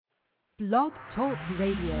Blog Talk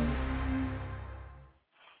Radio.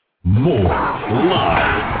 More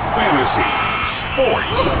live fantasy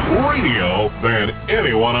sports radio than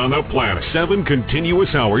anyone on the planet. 7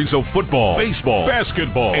 continuous hours of football, baseball,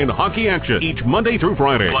 basketball, and hockey action each Monday through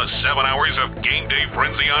Friday. Plus 7 hours of game day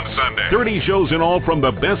frenzy on Sunday. 30 shows in all from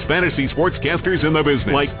the best fantasy sportscasters in the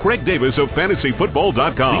business, like Craig Davis of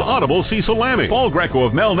FantasyFootball.com, the Audible Cecil Lamming, Paul Greco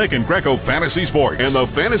of Melnick and Greco Fantasy Sports, and the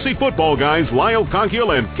Fantasy Football guys Lyle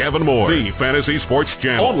Conkeel and Kevin Moore. The Fantasy Sports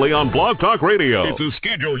Channel, only on Blog Talk Radio. It's a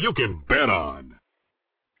schedule you can bet on.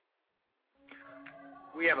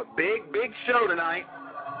 We have a big show tonight.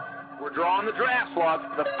 We're drawing the draft slots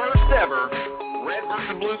for the first ever Red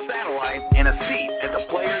versus Blue Satellite and a seat at the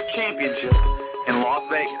Players' Championship in Las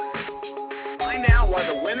Vegas. Find out why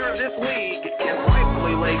the winner of this league can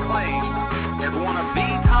rightfully lay claim as one of the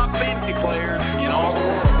top fantasy players in all the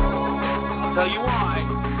world. I'll tell you why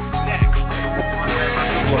next on Red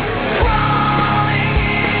versus Blue.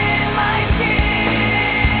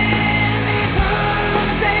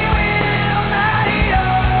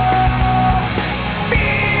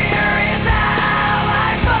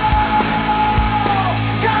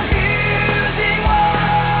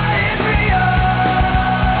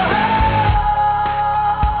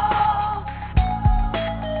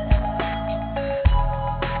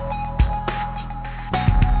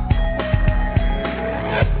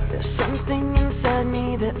 Something inside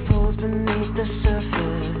me that falls beneath the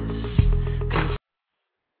surface.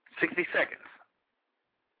 60 seconds.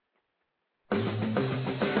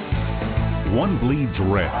 One bleeds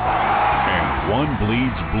red and one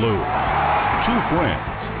bleeds blue. 2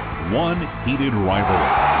 friends, one heated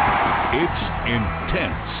rivalry. It's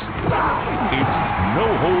intense. It's no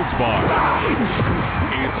holds barred.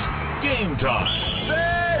 It's game time.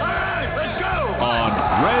 Hey, let's go! On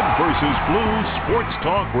Red versus Blue Sports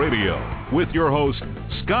Talk Radio with your hosts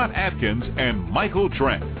Scott Atkins and Michael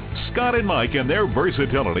Trent. Scott and Mike and their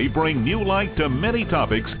versatility bring new light to many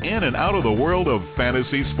topics in and out of the world of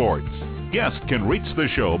fantasy sports. Guests can reach the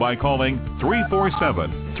show by calling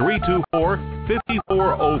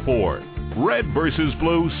 347-324-5404. Red versus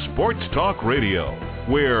Blue Sports Talk Radio,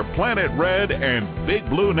 where Planet Red and Big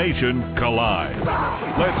Blue Nation collide.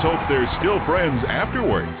 Let's hope they're still friends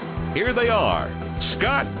afterwards. Here they are,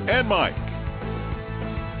 Scott and Mike.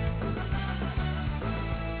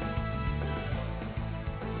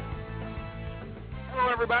 Hello,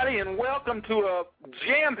 everybody, and welcome to a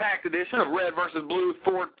jam-packed edition of Red vs. Blue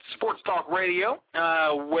Sports Talk Radio.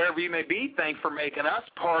 Wherever you may be, thanks for making us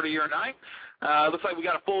part of your night. Looks like we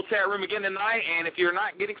got a full chat room again tonight, and if you're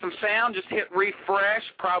not getting some sound, just hit refresh.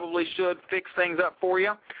 Probably should fix things up for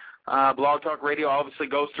you. Blog Talk Radio obviously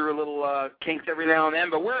goes through a little kinks every now and then,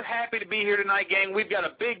 but we're happy to be here tonight, gang. We've got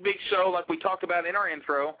a big show like we talked about in our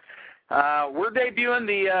intro. We're debuting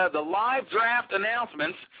the live draft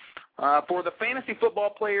announcements for the Fantasy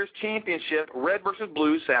Football Players Championship Red versus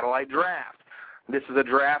Blue Satellite Draft. This is a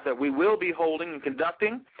draft that we will be holding and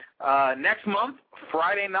conducting next month,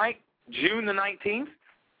 Friday night, June the 19th,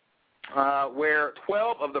 where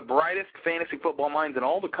 12 of the brightest fantasy football minds in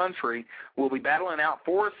all the country will be battling out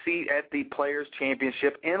for a seat at the Players'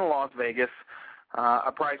 Championship in Las Vegas,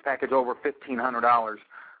 a prize package over $1,500.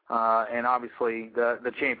 And obviously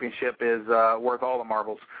the championship is worth all the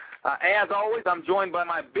marbles. As always, I'm joined by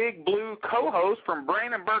my Big Blue co-host from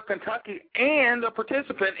Brandenburg, Kentucky, and a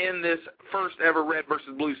participant in this first ever Red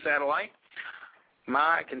versus Blue Satellite,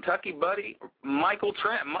 my Kentucky buddy, Michael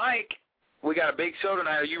Trent. Mike, we got a big show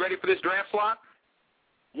tonight. Are you ready for this draft slot?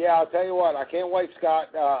 Yeah, I'll tell you what. I can't wait,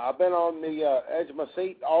 Scott. I've been on the edge of my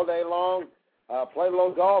seat all day long. Played a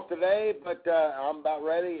little golf today, but I'm about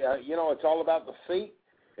ready. It's all about the seat.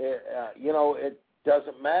 It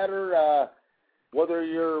doesn't matter whether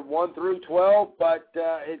you're 1 through 12, but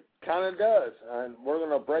it kind of does. And we're going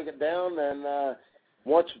to break it down, and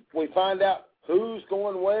once we find out who's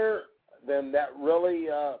going where, then that really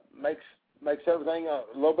makes everything a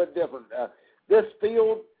little bit different. This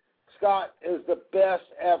field, Scott, is the best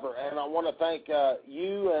ever, and I want to thank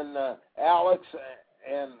you and Alex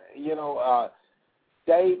and,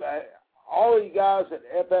 Dave, all of you guys at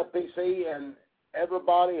FFPC, and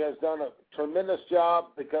everybody has done a tremendous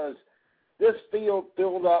job because this field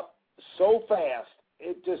filled up so fast,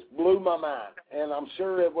 it just blew my mind, and I'm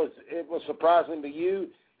sure it was surprising to you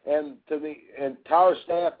and to the entire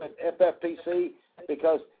staff at FFPC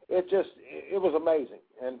because it was amazing,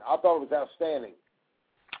 and I thought it was outstanding.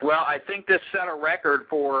 Well, I think this set a record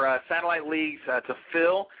for satellite leagues to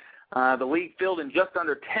fill. The league filled in just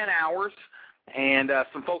under 10 hours, and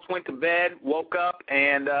some folks went to bed, woke up,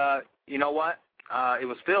 and you know what? It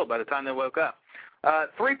was filled by the time they woke up.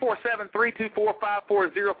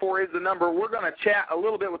 347-324-5404 is the number. We're going to chat a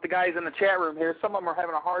little bit with the guys in the chat room here. Some of them are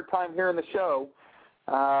having a hard time hearing the show.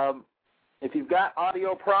 If you've got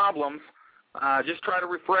audio problems, just try to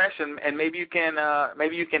refresh, and maybe you can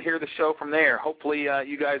hear the show from there. Hopefully,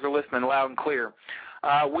 you guys are listening loud and clear.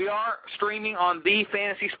 We are streaming on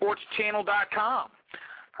thefantasysportschannel.com.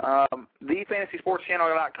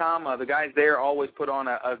 Thefantasysportschannel.com. The guys there always put on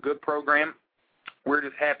a good program. We're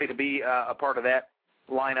just happy to be a part of that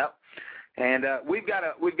lineup, and we've got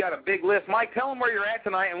a big list. Mike, tell them where you're at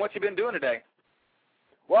tonight and what you've been doing today.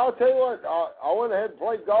 Well, I'll tell you what. I went ahead and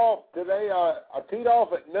played golf today. I teed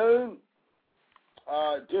off at noon,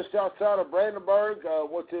 just outside of Brandenburg,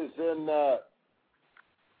 which is in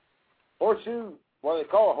Horseshoe. What they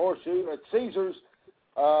call a horseshoe at Caesars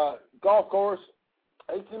golf course.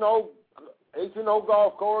 18-hole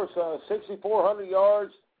golf course, 6,400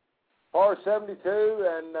 yards. Par 72,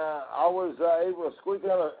 and I was able to squeak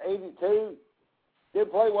out an 82.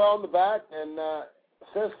 Did play well in the back, and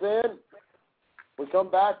since then, we come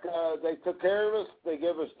back. They took care of us. They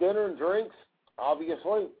gave us dinner and drinks,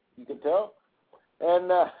 obviously, you can tell.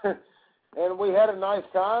 And and we had a nice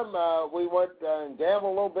time. We went and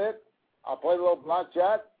gambled a little bit. I played a little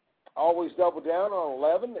blackjack. Always double down on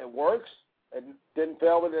 11. It works. It didn't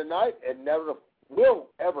fail me tonight. It never will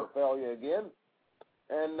ever fail you again.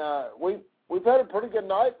 And we've had a pretty good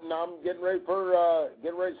night, and I'm getting ready to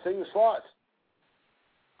see the slots.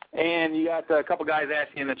 And you got a couple guys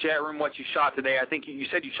asking in the chat room what you shot today. I think you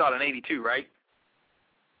said you shot an 82, right?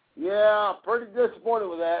 Yeah, pretty disappointed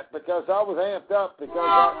with that because I was amped up because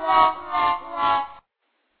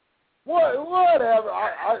whatever.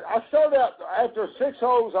 I started out after 6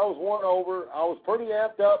 holes. I was 1 over. I was pretty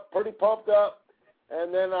amped up, pretty pumped up,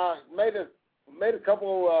 and then I made a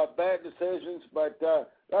couple bad decisions, but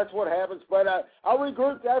that's what happens. But I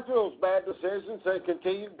regrouped after those bad decisions and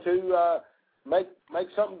continued to make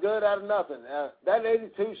something good out of nothing. That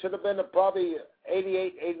 82 should have been probably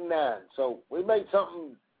 88, 89. So we made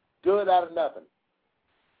something good out of nothing.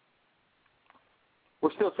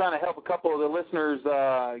 We're still trying to help a couple of the listeners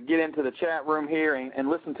get into the chat room here and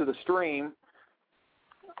listen to the stream.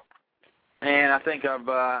 And I think I've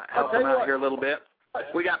helped them out here a little bit.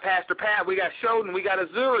 We got Pastor Pat, we got Shoden, we got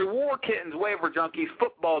Azuri, War Kittens, Waiver Junkies,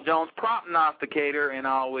 Football Jones, Prognosticator, and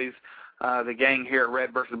always the gang here at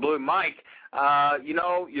Red versus Blue. Mike,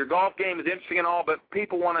 your golf game is interesting and all, but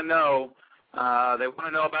people want to know, they want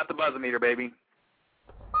to know about the buzzer-meter, baby.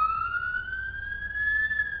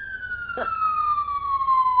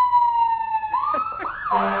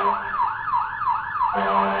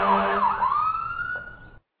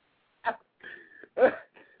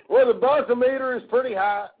 Well, the buzzer-meter is pretty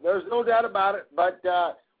high. There's no doubt about it. But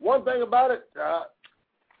one thing about it,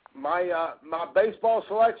 my baseball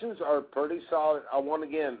selections are pretty solid. I won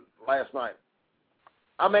again last night.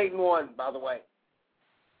 I'm 8-1, by the way.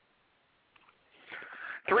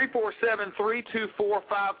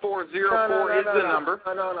 347-324-5404 is the number.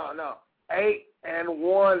 No.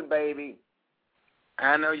 8-1, baby.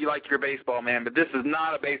 I know you like your baseball, man, but this is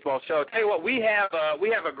not a baseball show. Tell you what, we have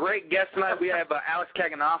a great guest tonight. We have Alex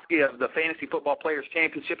Kaganowski of the Fantasy Football Players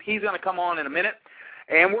Championship. He's going to come on in a minute,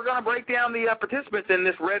 and we're going to break down the participants in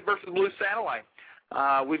this Red versus Blue Satellite.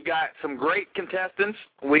 We've got some great contestants.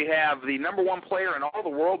 We have the #1 player in all the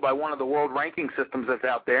world by one of the world ranking systems that's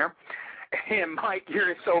out there. And, Mike,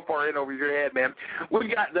 you're so far in over your head, man. We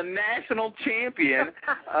got the national champion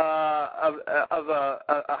of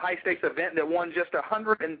a high-stakes event that won just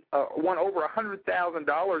won over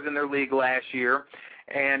 $100,000 in their league last year.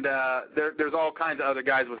 And there's all kinds of other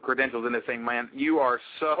guys with credentials in this thing, man. You are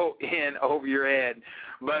so in over your head.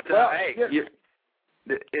 But, hey,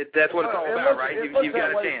 that's what it's all about, right? You've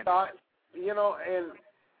got a chance. And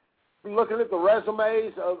looking at the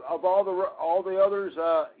resumes of all the others,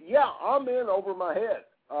 I'm in over my head.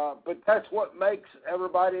 But that's what makes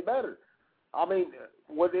everybody better. I mean,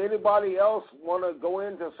 would anybody else want to go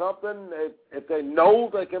into something if they know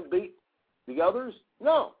they can beat the others?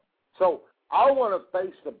 No. So I want to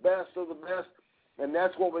face the best of the best, and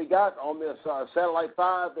that's what we got on this Satellite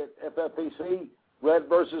 5 at FFPC, Red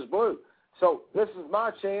versus Blue. So this is my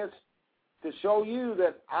chance to show you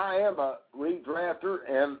that I am a redrafter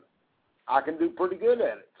and I can do pretty good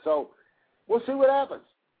at it. So we'll see what happens.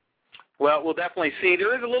 Well, we'll definitely see.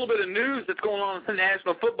 There is a little bit of news that's going on in the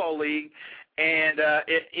National Football League, and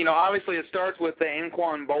obviously it starts with the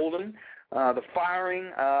Anquan Bolden, the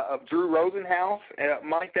firing of Drew Rosenhaus.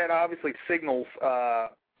 Mike, that obviously signals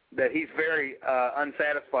that he's very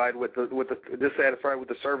dissatisfied with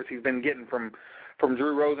the service he's been getting from from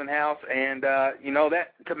Drew Rosenhaus. And,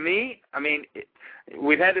 that to me,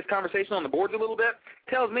 we've had this conversation on the boards a little bit.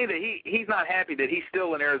 Tells me that he's not happy that he's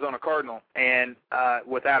still an Arizona Cardinal and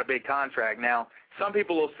without a big contract. Now, some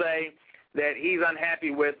people will say that he's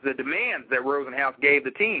unhappy with the demands that Rosenhaus gave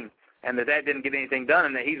the team and that didn't get anything done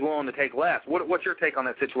and that he's willing to take less. What's your take on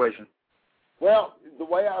that situation? Well, the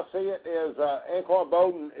way I see it is Anquan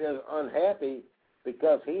Bowden is unhappy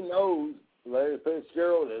because he knows Larry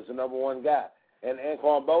Fitzgerald is the number one guy, and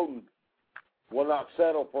Anquan Bowden will not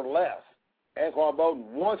settle for less. Anquan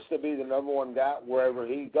Bowden wants to be the number one guy wherever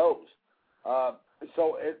he goes.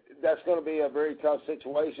 So that's going to be a very tough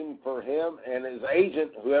situation for him and his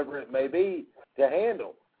agent, whoever it may be, to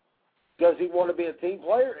handle. Does he want to be a team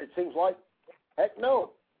player? It seems like, heck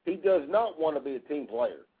no. He does not want to be a team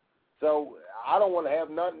player. So I don't want to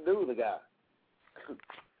have nothing to do with the guy.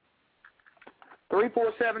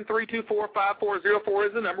 347-324-5404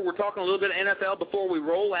 is the number. We're talking a little bit of NFL before we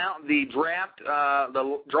roll out the draft,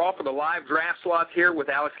 the draw for the live draft slots here with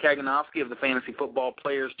Alex Kaganovsky of the Fantasy Football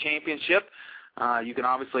Players Championship. You can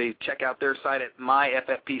obviously check out their site at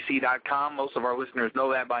myffpc.com. Most of our listeners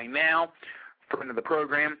know that by now. Friend of the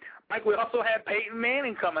program. Mike, we also have Peyton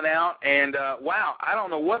Manning coming out, and wow, I don't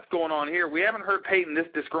know what's going on here. We haven't heard Peyton this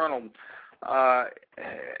disgruntled.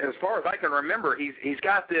 As far as I can remember, he's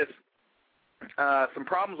got this some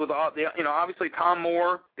problems with obviously Tom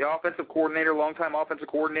Moore, the offensive coordinator, longtime offensive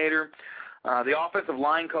coordinator, the offensive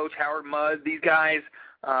line coach Howard Mudd. These guys,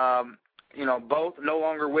 both no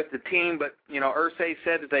longer with the team, but Irsay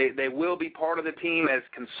said that they will be part of the team as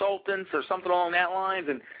consultants or something along that lines,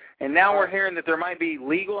 and now we're hearing that there might be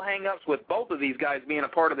legal hang-ups with both of these guys being a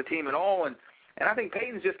part of the team at all, and I think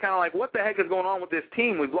Peyton's just kind of like, what the heck is going on with this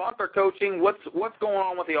team? We've lost our coaching. What's going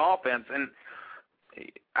on with the offense? And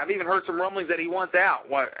I've even heard some rumblings that he wants out.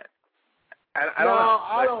 I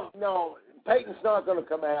don't know. Peyton's not going to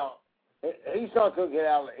come out. He's not going to get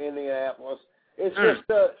out of Indianapolis. It's just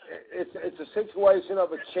it's a situation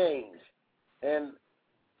of a change, and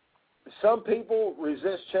some people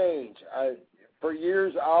resist change. For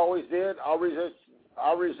years, I always did. I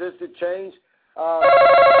resisted change.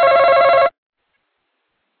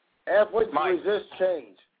 Athletes resist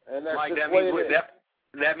change, and that's Mike, just the way it is.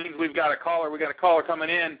 That means we've got a caller. We've got a caller coming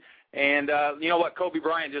in, and you know what? Kobe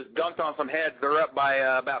Bryant just dunked on some heads. They're up by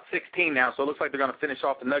about 16 now, so it looks like they're going to finish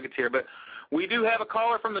off the Nuggets here. But we do have a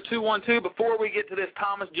caller from the 212. Before we get to this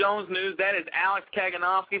Thomas Jones news, that is Alex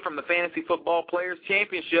Kaganovsky from the Fantasy Football Players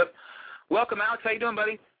Championship. Welcome, Alex. How you doing,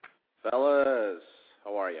 buddy? Fellas,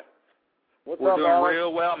 how are you? We're doing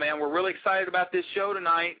real well, man. We're really excited about this show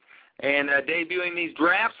tonight and debuting these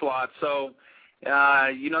draft slots. So,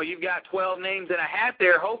 you've got 12 names in a hat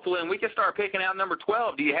there, hopefully, and we can start picking out number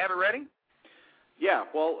 12. Do you have it ready? Yeah.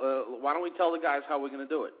 Well, why don't we tell the guys how we're going to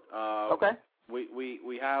do it? Okay.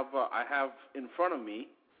 We have I have in front of me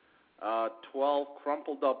 12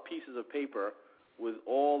 crumpled up pieces of paper with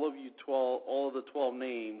all of the 12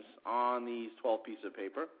 names on these 12 pieces of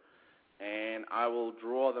paper, and I will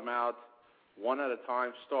draw them out one at a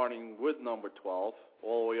time, starting with number 12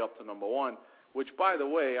 all the way up to number 1. Which, by the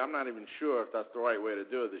way, I'm not even sure if that's the right way to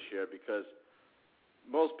do it this year, because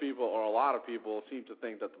most people, or a lot of people, seem to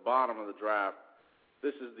think that the bottom of the draft,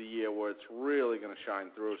 this is the year where it's really going to shine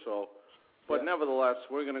through. So, but nevertheless,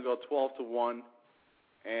 we're going to go 12 to 1.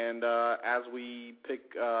 And as we pick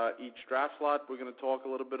each draft slot, we're going to talk a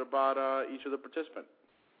little bit about each of the participants.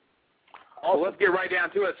 Well, let's get right down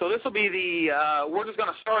to it. So this will be we're just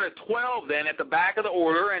going to start at 12 then at the back of the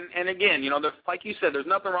order. And again, like you said, there's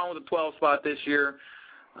nothing wrong with the 12 spot this year.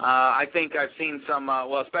 I think I've seen some,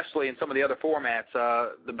 especially in some of the other formats,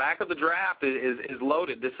 the back of the draft is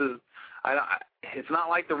loaded. This is, it's not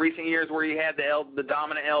like the recent years where you had the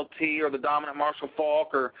dominant LT or the dominant Marshall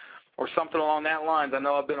Faulk or something along that lines. I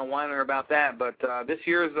know I've been a whiner about that, but this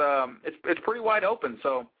year's it's pretty wide open.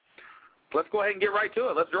 So let's go ahead and get right to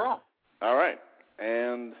it. Let's draw. All right.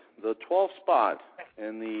 And the 12th spot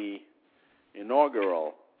in the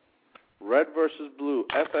inaugural Red versus Blue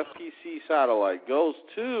FFPC Satellite goes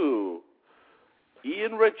to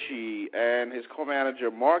Ian Ritchie and his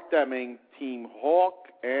co-manager Mark Deming, Team Hawk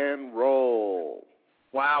and Roll.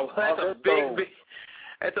 Wow, that's a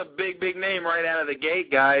big name right out of the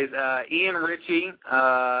gate, guys. Ian Ritchie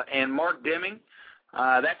and Mark Deming.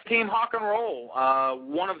 That's Team Hawk and Roll.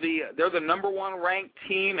 They're the number one ranked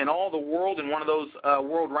team in all the world in one of those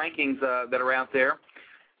world rankings that are out there.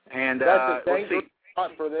 And that's a dangerous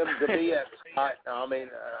spot for them to be at. I mean,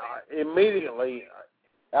 immediately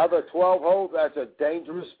out of the 12 holes, that's a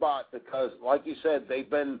dangerous spot because, like you said, they've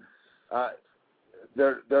been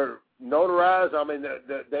they're notarized. I mean,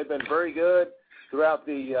 they've been very good throughout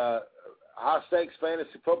the. high-stakes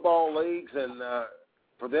fantasy football leagues, and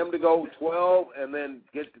for them to go 12 and then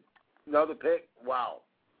get another pick, wow.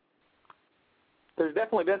 There's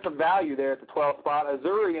definitely been some value there at the 12th spot.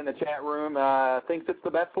 Azuri in the chat room thinks it's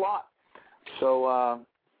the best slot. So,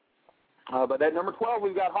 but at number 12,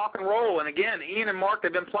 we've got Hawk and Roll. And again, Ian and Mark,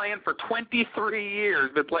 they've been playing for 23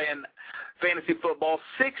 years, been playing fantasy football,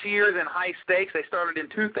 6 years in high stakes. They started in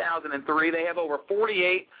 2003. They have over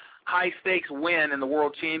 48 high stakes win in the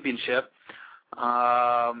World Championship.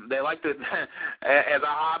 They like to, as a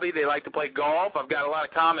hobby, they like to play golf. I've got a lot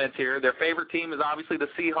of comments here. Their favorite team is obviously the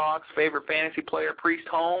Seahawks. Favorite fantasy player, Priest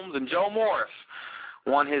Holmes, and Joe Morris.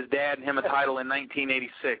 Won his dad and him a title in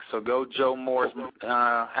 1986. So go Joe Morris.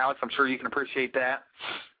 Alex, I'm sure you can appreciate that.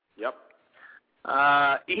 Yep.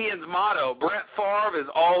 Ian's motto, Brett Favre is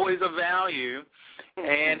always a value.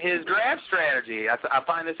 And his draft strategy, I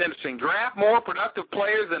find this interesting. Draft more productive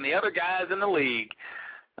players than the other guys in the league.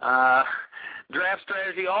 Draft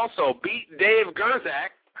strategy also, beat Dave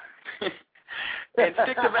Gerzak and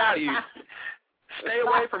stick to values. Stay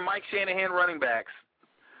away from Mike Shanahan running backs.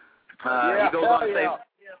 He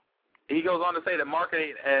goes on to say that Mark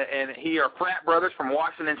and he are frat brothers from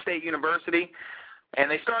Washington State University, and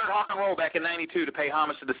they started Hawk and Roll back in '92 to pay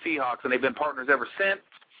homage to the Seahawks, and they've been partners ever since.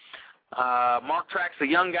 Mark tracks the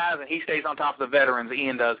young guys, and he stays on top of the veterans.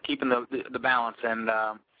 Ian does, keeping the balance, and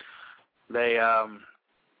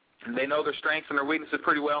they know their strengths and their weaknesses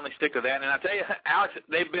pretty well, and they stick to that. And I tell you, Alex,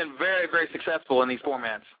 they've been very, very successful in these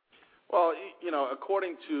formats. Well,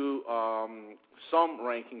 according to some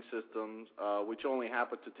ranking systems, which only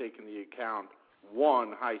happen to take into account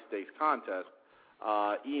one high-stakes contest,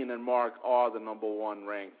 Ian and Mark are the number one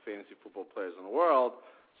ranked fantasy football players in the world.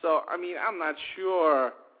 So, I mean, I'm not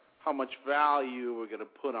sure how much value we're going to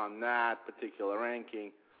put on that particular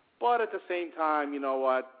ranking. But at the same time, you know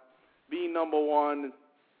what? Being number one,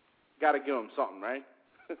 got to give them something, right?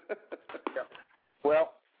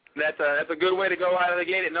 Well, that's a good way to go out of the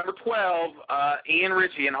gate. At number 12, Ian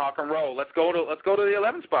Ritchie and Hawk and Roll. Let's go to the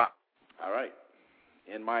 11th spot. All right.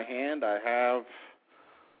 In my hand, I have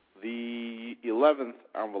the 11th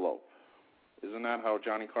envelope. Isn't that how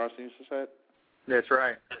Johnny Carson used to say it? That's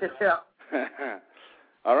right. Yeah.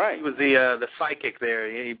 All right. He was the psychic there.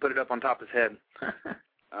 He put it up on top of his head.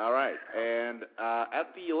 All right. And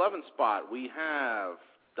at the 11th spot, we have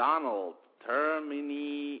Donald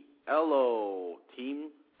Terminiello, Team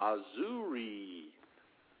Azuri.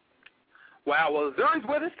 Wow, well, Azuri's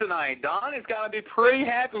with us tonight. Don is going to be pretty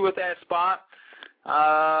happy with that spot.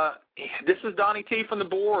 This is Donnie T from the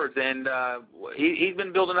boards, and he's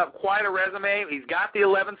been building up quite a resume. He's got the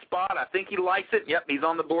 11th spot. I think he likes it. Yep, he's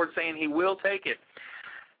on the board saying he will take it.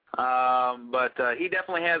 But he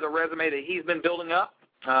definitely has a resume that he's been building up.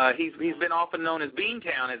 He's been often known as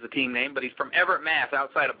Beantown as the team name, but he's from Everett, Mass.,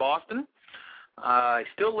 outside of Boston. He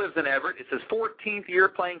still lives in Everett. It's his 14th year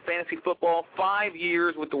playing fantasy football, 5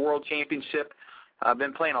 years with the World Championship.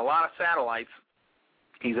 Been playing a lot of satellites.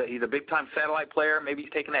 He's a big-time satellite player. Maybe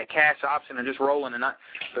he's taking that cash option and just rolling.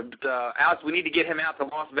 But Alex, we need to get him out to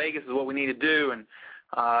Las Vegas is what we need to do. And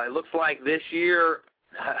it looks like this year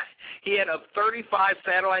he had 35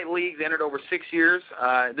 satellite leagues entered over 6 years.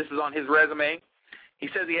 This is on his resume. He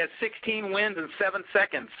says he has 16 wins in 7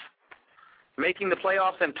 seconds, making the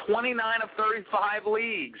playoffs in 29 of 35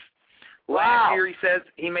 leagues. Wow. Last year, he says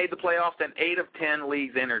he made the playoffs in 8 of 10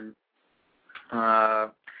 leagues entered.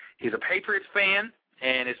 He's a Patriots fan,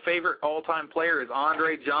 and his favorite all-time player is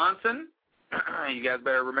Andre Johnson. You guys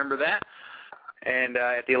better remember that. And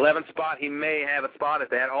at the 11th spot, he may have a spot at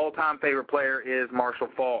that. All-time favorite player is Marshall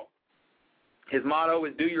Faulk. His motto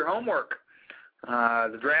is do your homework.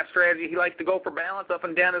 The draft strategy, he likes to go for balance up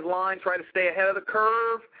and down his line, try to stay ahead of the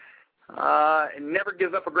curve, and never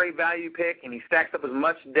gives up a great value pick, and he stacks up as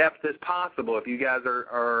much depth as possible. If you guys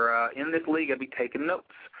are in this league, I'd be taking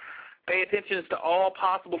notes. Pay attention to all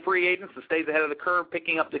possible free agents that stays ahead of the curve,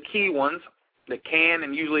 picking up the key ones that can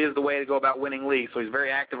and usually is the way to go about winning leagues. So he's very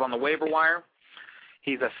active on the waiver wire.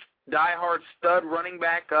 He's a diehard stud running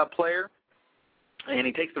back player, and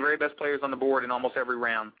he takes the very best players on the board in almost every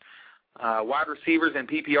round. Wide receivers in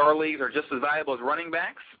PPR leagues are just as valuable as running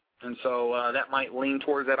backs, and so that might lean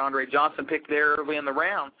towards that Andre Johnson pick there early in the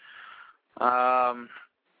round.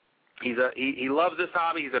 He loves this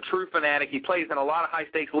hobby. He's a true fanatic. He plays in a lot of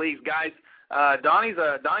high-stakes leagues. Guys, Donnie's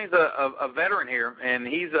a veteran here, and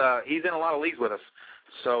he's in a lot of leagues with us.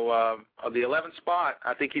 So the 11th spot,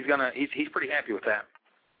 I think he's pretty happy with that.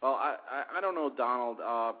 Well, I don't know Donald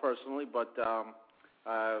personally, but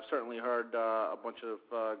I've certainly heard a bunch of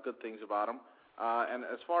good things about him. And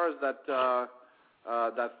as far as that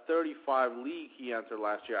 35 league he entered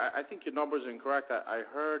last year, I think your number's incorrect. I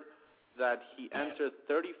heard that he entered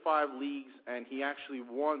 35 leagues and he actually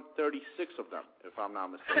won 36 of them, if I'm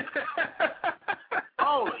not mistaken.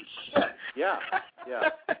 Holy shit! Yeah.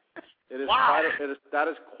 It is wow. That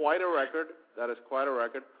is quite a record. That is quite a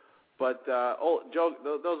record. But those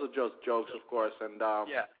are just jokes, of course. And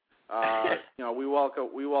we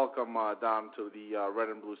welcome Dom to the Red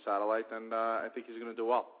and Blue Satellite, and I think he's going to do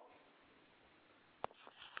well.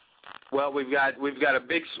 Well, we've got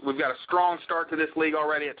a strong start to this league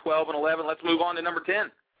already at 12-11. Let's move on to number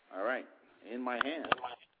 10. All right. In my hand,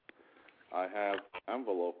 I have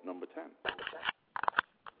envelope number 10.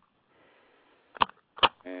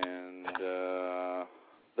 And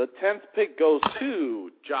the 10th pick goes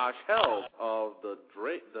to Josh Held of the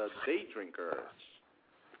Day Drinkers.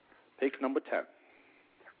 Pick number 10.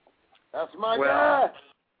 That's my guy.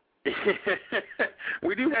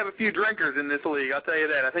 We do have a few drinkers in this league, I'll tell you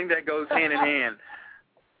that. I think that goes hand in hand.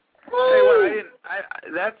 Hey,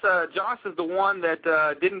 Josh is the one that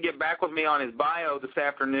didn't get back with me on his bio this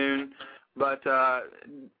afternoon. But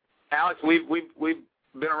Alex, we've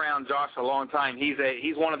been around Josh a long time.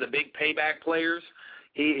 He's one of the big payback players.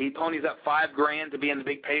 He ponies up $5,000 to be in the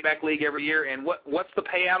big payback league every year. And what's the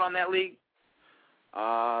payout on that league?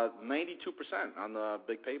 92% on the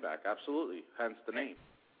big payback. Absolutely. Hence the name.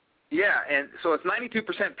 Yeah, and so it's 92%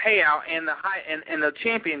 payout, and the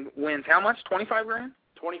champion wins how much? $25,000?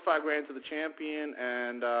 $25,000 to the champion,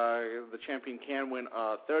 and the champion can win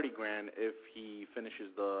 $30,000 if he finishes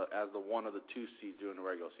as the 1 or the 2 seed during the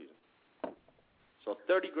regular season. So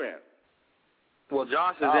 $30,000. Well,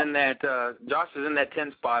 Josh is in that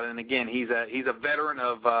 10 spot, and again, he's a veteran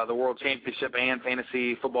of the World Championship and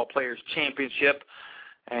Fantasy Football Players Championship.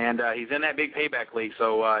 And he's in that big payback league,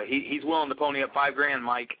 so he's willing to pony up $5,000,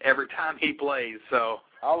 Mike, every time he plays. So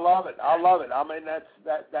I love it. I mean,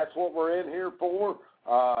 that's what we're in here for.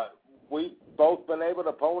 We've both been able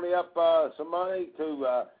to pony up some money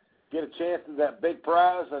to get a chance at that big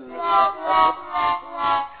prize. And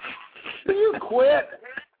do you quit?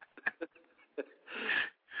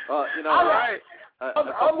 All right.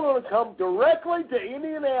 I'm going to come directly to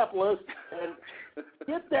Indianapolis and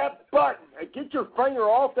get that button. Get your finger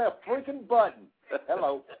off that freaking button.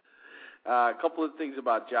 Hello. A couple of things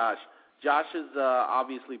about Josh. Josh is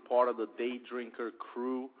obviously part of the Day Drinker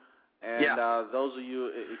crew. And those of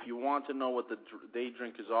you, if you want to know what the Day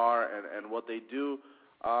Drinkers are and what they do,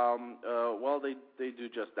 they do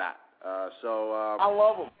just that. I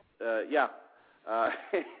love them. Yeah.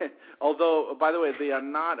 Although, by the way, they are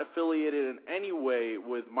not affiliated in any way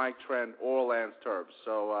with Mike Trent or Lance Turbs,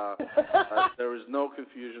 so there is no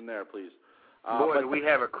confusion there, please. Do we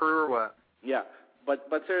have a crew or what? Yeah, but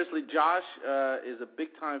seriously, Josh is a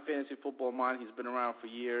big-time fantasy football mind. He's been around for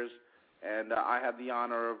years, and I had the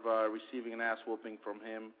honor of receiving an ass-whooping from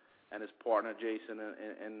him and his partner Jason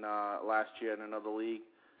in last year in another league.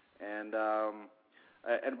 And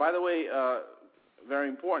by the way, very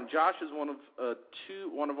important, Josh is one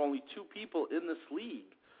of only 2 people in this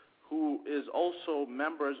league who is also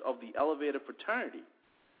members of the Elevator fraternity.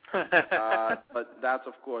 But that's,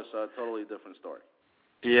 of course, a totally different story.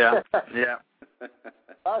 Yeah. That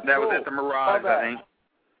was at the Mirage, I think.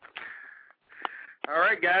 All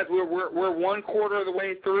right, guys, we're 1/4 of the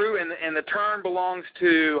way through, and the turn belongs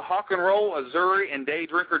to Hawk and Roll, Azuri, and Day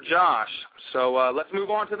Drinker Josh. So let's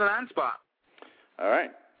move on to the 9 spot. All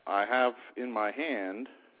right. I have in my hand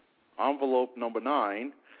envelope number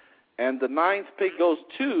 9, and the 9th pick goes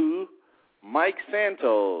to Mike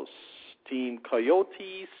Santos, Team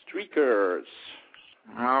Coyote Streakers.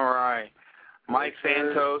 All right. Mike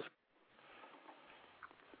Santos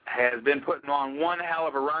has been putting on one hell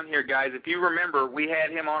of a run here, guys. If you remember, we had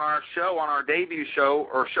him on our show, on our debut show,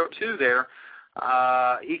 or show 2 there.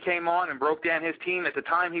 He came on and broke down his team. At the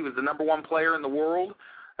time, he was the number 1 player in the world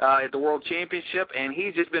at the World Championship, and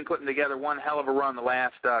he's just been putting together one hell of a run the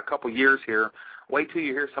last couple years here. Wait till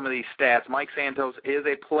you hear some of these stats. Mike Santos is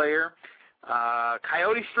a player.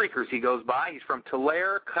 Coyote Streakers, he goes by. He's from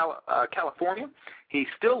Tulare, California. He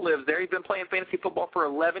still lives there. He's been playing fantasy football for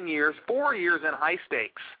 11 years, 4 years in high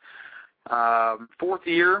stakes. 4th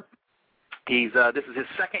year, this is his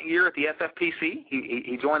 2nd year at the FFPC.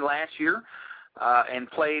 He joined last year and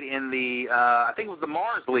played in the, I think it was the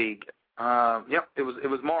Mars League. Yep, it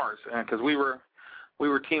was Mars, because we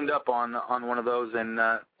were teamed up on one of those, and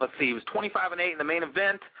let's see, he was 25-8 in the main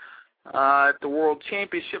event at the World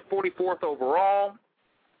Championship, 44th overall.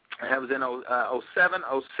 That was in 07,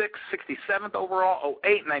 06, 67th overall,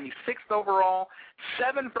 08, 96th overall.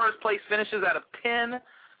 7 first-place finishes out of 10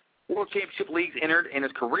 World Championship leagues entered in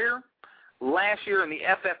his career. Last year in the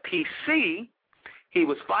FFPC, He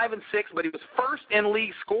was 5-6, but he was first in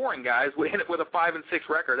league scoring, guys, with a 5-6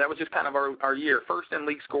 record. That was just kind of our year. First in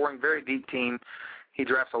league scoring, very deep team. He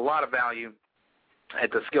drafts a lot of value at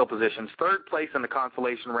the skill positions. Third place in the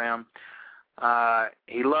consolation round.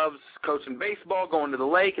 He loves coaching baseball, going to the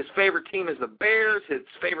lake. His favorite team is the Bears. His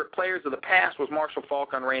favorite players of the past was Marshall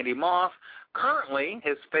Faulk and Randy Moss. Currently,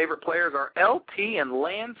 his favorite players are LT and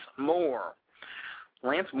Lance Moore.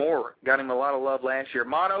 Lance Moore got him a lot of love last year.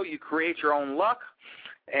 Motto, you create your own luck.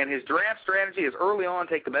 And his draft strategy is early on,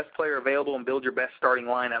 take the best player available and build your best starting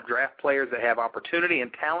lineup. Draft players that have opportunity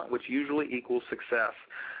and talent, which usually equals success.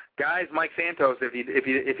 Guys, Mike Santos, if you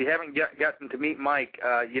haven't gotten to meet Mike,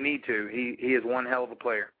 you need to. He is one hell of a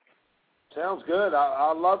player. Sounds good.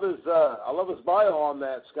 I love his bio on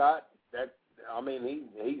that, Scott.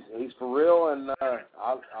 He's for real, and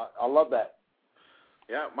I love that.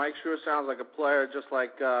 Yeah, Mike sure sounds like a player, just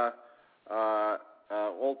like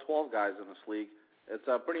all 12 guys in this league. It's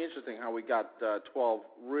pretty interesting how we got 12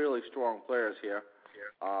 really strong players here,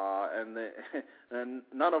 and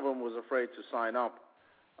none of them was afraid to sign up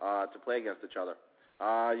to play against each other.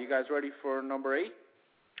 You guys ready for number 8?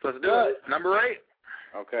 Let's do it. Number 8.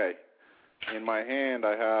 Okay. In my hand,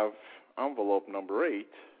 I have envelope number 8,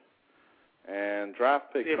 and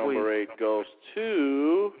draft pick number 8 goes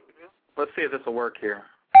to... Let's see if this will work here.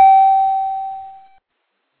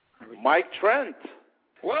 Mike Trent.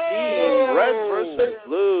 Whoa! Team Red versus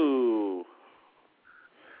Blue.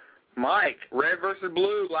 Mike, Red versus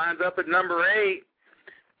Blue lines up at number 8.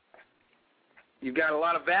 You've got a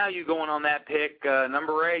lot of value going on that pick.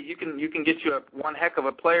 Number 8, you can get you one heck of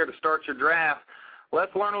a player to start your draft.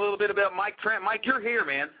 Let's learn a little bit about Mike Trent. Mike, you're here,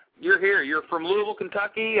 man. You're here. You're from Louisville,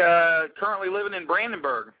 Kentucky, currently living in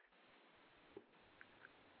Brandenburg.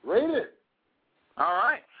 Read it. All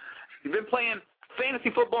right. You've been playing fantasy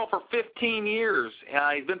football for 15 years.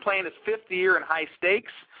 He's been playing his 5th year in high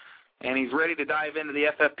stakes, and he's ready to dive into the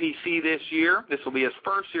FFPC this year. This will be his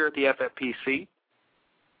first year at the FFPC.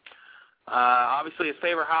 Obviously, his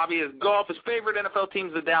favorite hobby is golf. His favorite NFL team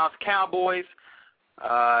is the Dallas Cowboys.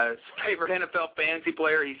 His favorite NFL fantasy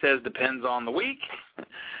player, he says, depends on the week.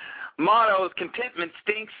 Motto is contentment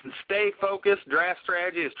stinks and stay focused. Draft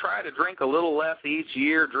strategy is try to drink a little less each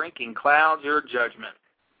year. Drinking clouds your judgment.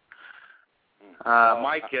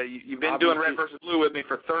 Mike, you've been doing Red versus Blue with me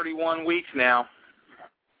for 31 weeks now.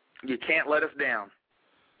 You can't let us down.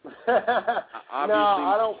 Obviously, no,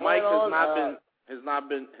 I don't. Mike has not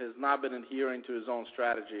been adhering to his own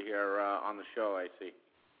strategy here on the show. I see.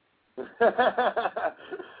 The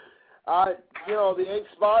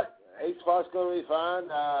 8th spot's going to be fine.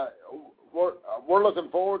 We're looking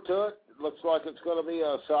forward to it. Looks like it's going to be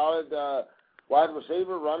a solid wide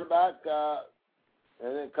receiver, running back,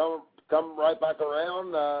 and then come right back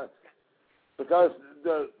around because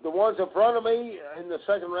the ones in front of me in the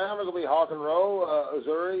second round are going to be Hawk and Rowe,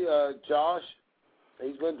 Uzuri, Josh.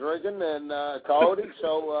 He's been drinking, and Cody.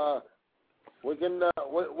 So we can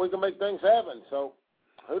make things happen. So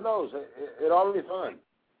who knows? It ought to be fun.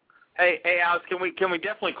 Hey, Alex, can we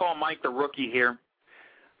definitely call Mike the rookie here?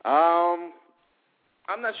 I'm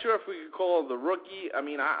not sure if we could call him the rookie. I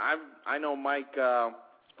mean, I know Mike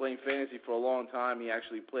playing fantasy for a long time. He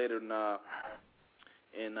actually played in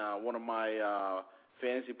one of my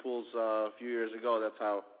fantasy pools a few years ago. That's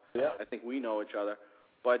how I think we know each other.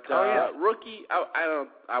 But rookie,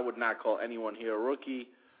 I would not call anyone here a rookie.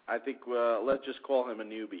 I think let's just call him a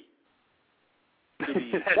newbie to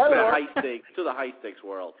the high stakes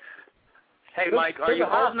world. Hey, Mike, are you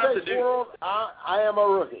old enough to do? World, I am a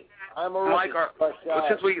rookie. I'm a rookie. Mike,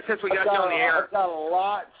 since we got you on the air, I've got a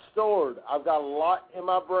lot stored. I've got a lot in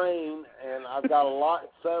my brain, and I've got a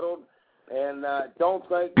lot settled. And don't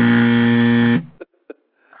think.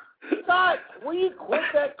 God, will you quit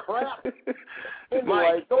that crap? Anyway,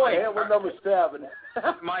 Mike, go ahead with number 7.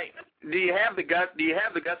 Mike, do you have the guts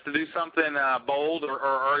to do something bold, or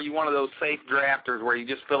are you one of those safe drafters where you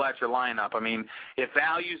just fill out your lineup? I mean, if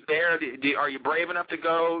value's there, are you brave enough to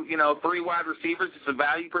go, 3 wide receivers if the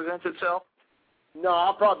value presents itself? No,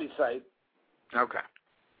 I'll probably be safe. Okay.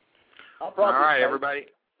 I'll probably all right, safe.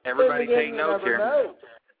 everybody take notes here. Know.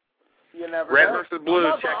 You never Red know. versus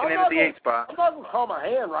Blue checking in at the 8th spot. I'm not going to call my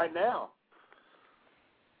hand right now.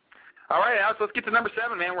 All right, Alex, let's get to number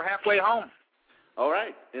 7, man. We're halfway home. All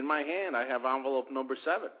right. In my hand, I have envelope number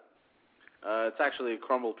 7. It's actually a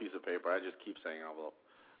crumbled piece of paper. I just keep saying envelope.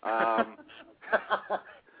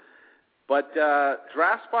 But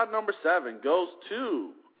draft spot number 7 goes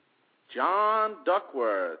to John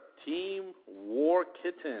Duckworth, Team War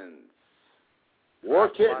Kittens. War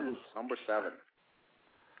Kittens. Number 7.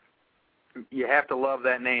 You have to love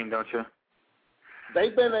that name, don't you?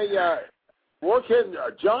 They've been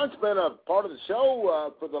John's been a part of the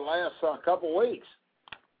show for the last couple weeks.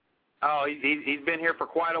 Oh, he's been here for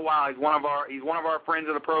quite a while. He's one of our friends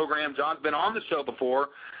of the program. John's been on the show before.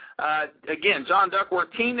 Again, John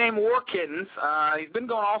Duckworth, team name War Kittens. He's been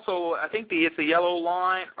going also, I think it's a yellow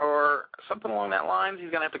line or something along that line.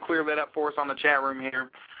 He's going to have to clear that up for us on the chat room here.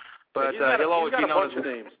 But he'll always be known as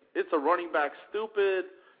names. It's a running back stupid.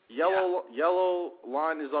 Yellow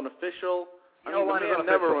line is unofficial. The man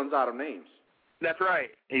never runs out of names. That's right.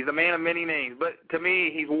 He's a man of many names. But to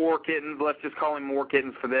me, he's War Kittens. Let's just call him War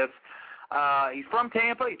Kittens for this. He's from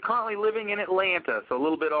Tampa. He's currently living in Atlanta, so a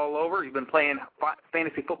little bit all over. He's been playing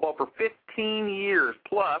fantasy football for 15 years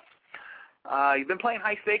plus. He's been playing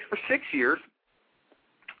high stakes for 6 years.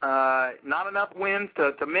 Not enough wins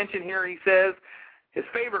to mention here. He says his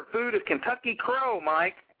favorite food is Kentucky Crow,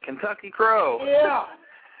 Mike. Kentucky Crow. Yeah.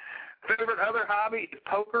 Favorite other hobby is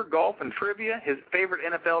poker, golf, and trivia. His favorite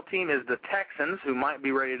NFL team is the Texans, who might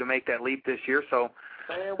be ready to make that leap this year. So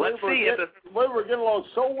let's see. We were getting along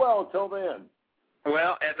so well until then.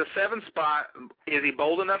 Well, at the 7th spot, is he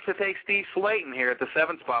bold enough to take Steve Slayton here at the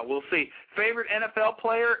 7th spot? We'll see. Favorite NFL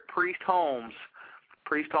player, Priest Holmes.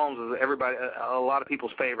 Priest Holmes is a lot of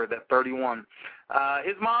people's favorite at 31.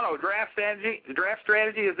 His motto, draft strategy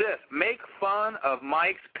is this: make fun of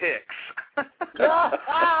Mike's picks. Yeah,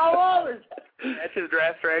 I love it. That's his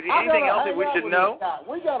draft strategy. Anything else that we should know?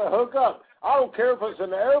 We got to hook up. I don't care if it's in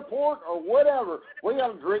the airport or whatever. We got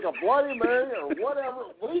to drink a Bloody Mary or whatever.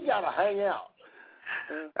 We got to hang out.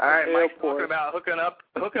 All right, Mike's talking about hooking up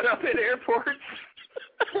at airports.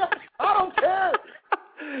 I don't care.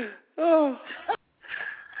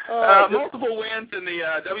 Multiple wins in the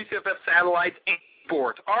WCFF Satellites,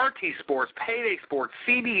 Sports, RT Sports, Payday Sports,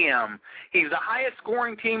 CBM. He's the highest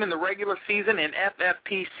scoring team in the regular season in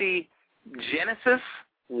FFPC Genesis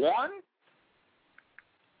 1.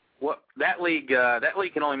 What that league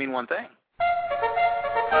can only mean one thing.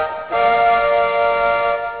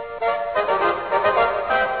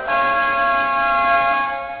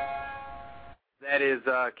 That is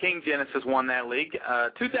King Genesis won that league.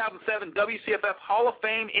 2007 WCFF Hall of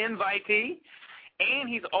Fame invitee, and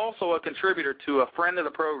he's also a contributor to a friend of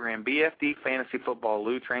the program, BFD Fantasy Football,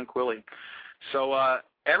 Lou Tranquilli. So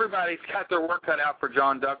everybody's got their work cut out for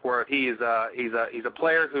John Duckworth. He's a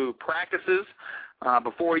player who practices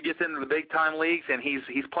before he gets into the big time leagues, and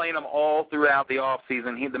he's playing them all throughout the off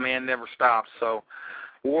season. The man never stops. So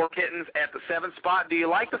War Kittens at the 7th spot. Do you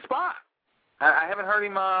like the spot? I haven't heard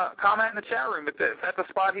him comment in the chat room, but that's the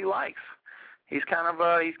spot he likes. He's kind of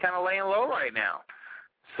laying low right now.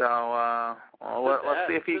 So let's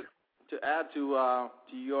see if he. To add to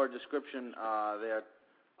your description there,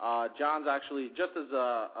 John's actually just as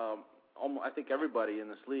I think everybody in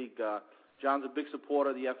this league. John's a big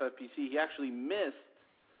supporter of the FFPC. He actually missed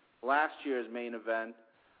last year's main event,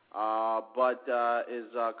 but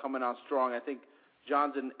is coming on strong. I think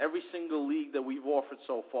John's in every single league that we've offered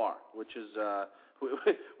so far, which is of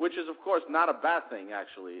course not a bad thing.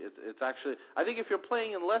 Actually, it's actually, I think if you're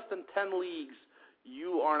playing in less than 10 leagues,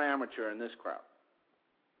 you are an amateur in this crowd.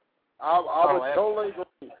 I would totally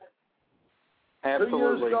agree. Absolutely. 2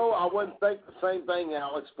 years ago, I wouldn't think the same thing,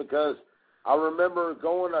 Alex, because I remember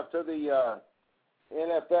going up to the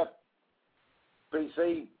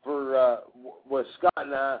NFFPC with Scott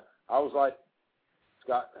and I was like,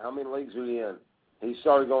 Scott, how many leagues are you in? He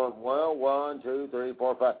started going, 1, 2, 3,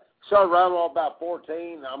 4, 5. Started rounding off about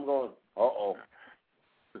 14. I'm going, uh-oh.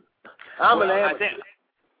 I'm an amateur.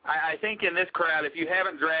 I think in this crowd, if you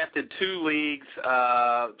haven't drafted 2 leagues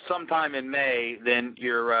sometime in May, then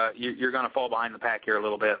you're going to fall behind the pack here a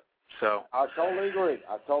little bit. So I totally agree.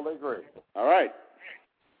 All right.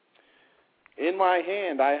 In my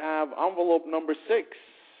hand, I have envelope number 6,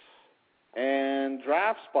 and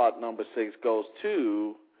draft spot number 6 goes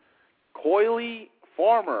to Coily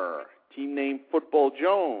Farmer, team name Football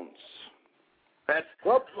Jones. That's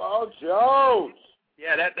Football Jones.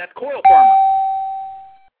 Yeah, that's Coyle Farmer.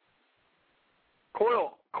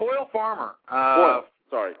 Coyle Farmer.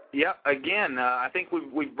 Sorry. Yep. Again, I think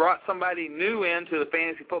we've brought somebody new into the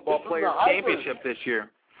Fantasy Football Players Championship this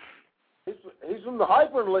year. He's from the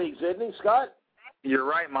Hyper Leagues, isn't he, Scott? You're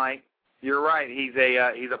right, Mike. You're right. He's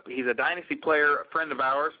a dynasty player, a friend of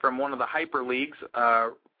ours from one of the Hyper Leagues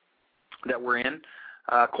that we're in.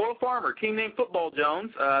 Coyle Farmer, team name Football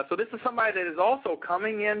Jones. So this is somebody that is also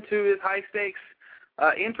coming into his high stakes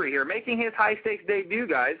entry here, making his high stakes debut,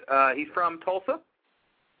 guys. He's from Tulsa,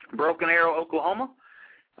 Broken Arrow, Oklahoma.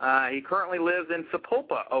 He currently lives in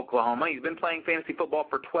Sapulpa, Oklahoma. He's been playing fantasy football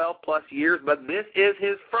for 12-plus years, but this is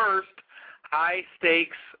his first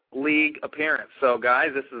high-stakes league appearance. So,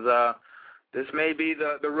 guys, this is This may be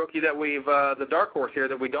the rookie that the dark horse here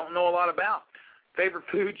that we don't know a lot about. Favorite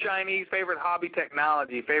food, Chinese. Favorite hobby,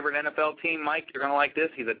 technology. Favorite NFL team, Mike, you're going to like this.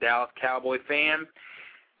 He's a Dallas Cowboy fan.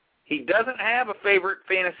 He doesn't have a favorite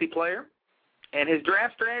fantasy player, and his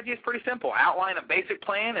draft strategy is pretty simple. Outline a basic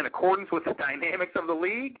plan in accordance with the dynamics of the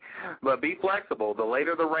league, but be flexible. The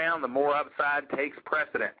later the round, the more upside takes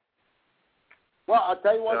precedent. Well, I'll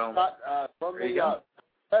tell you what, Scott, from the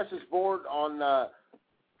message board on the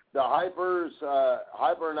hypers,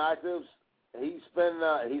 hyper and actives, he's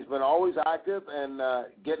been always active and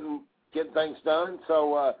getting things done.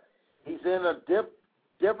 So he's in a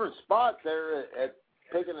different spot there at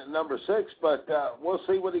picking at number 6, but we'll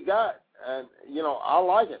see what he got. And I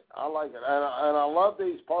like it, and I love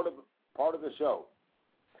these part of the show.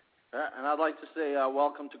 And I'd like to say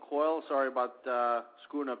welcome to Coyle. Sorry about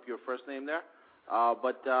screwing up your first name there,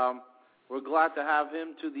 but we're glad to have him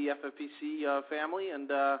to the FFPC family, and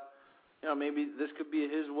maybe this could be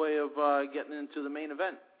his way of getting into the main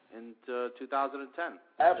event in 2010.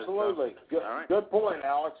 Absolutely. Good, all right. Good point,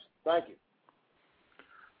 Alex. Thank you.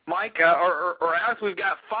 Mike, or Alex, we've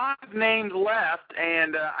got 5 names left,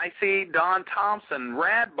 and I see Don Thompson,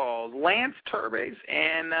 Radballs, Lance Turbes,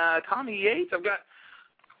 and Tommy Yates.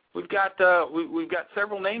 We've got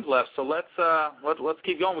several names left, so let's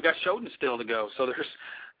keep going. We got Shoden still to go, so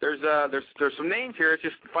there's some names here. It's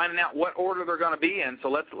just finding out what order they're going to be in. So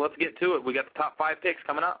let's get to it. We got the top 5 picks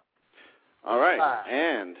coming up. All right,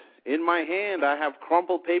 and in my hand I have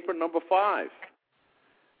crumpled paper number 5.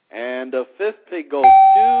 And the 5th pick goes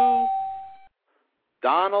to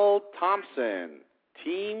Donald Thompson,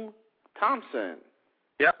 Team Thompson.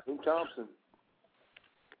 Yep. Team Thompson.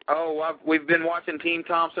 Oh, we've been watching Team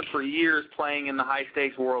Thompson for years playing in the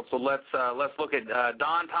high-stakes world. So let's look at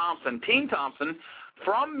Don Thompson. Team Thompson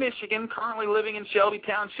from Michigan, currently living in Shelby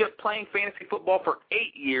Township, playing fantasy football for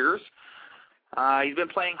 8 years. He's been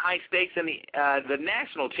playing high stakes in the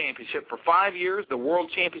national championship for 5 years, the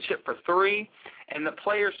world championship for 3, and the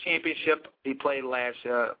players championship he played last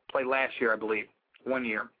year, I believe, 1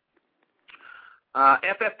 year.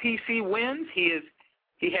 FFPC wins. He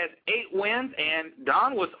has 8 wins, and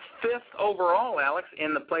Don was 5th overall, Alex,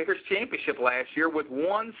 in the players championship last year with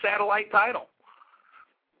 1 satellite title.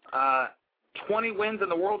 20 wins in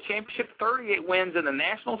the world championship, 38 wins in the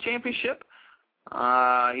national championship.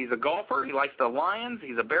 He's a golfer. He likes the Lions.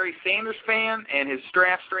 He's a Barry Sanders fan, and his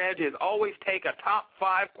draft strategy is always take a top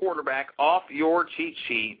 5 quarterback off your cheat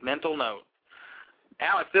sheet. Mental note.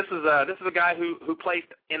 Alex, this is a guy who placed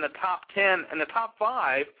in the top 10 and the top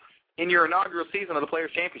 5 in your inaugural season of the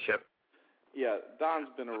Players Championship. Yeah, Don's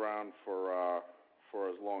been around for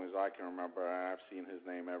as long as I can remember, and I've seen his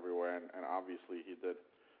name everywhere, and obviously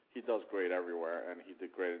he does great everywhere, and he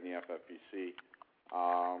did great in the FFPC.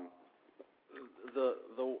 The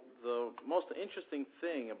most interesting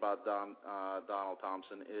thing about Donald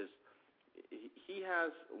Thompson is he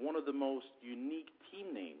has one of the most unique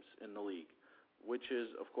team names in the league, which is,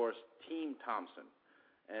 of course, Team Thompson.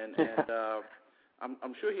 And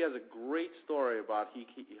I'm sure he has a great story about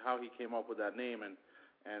how he came up with that name,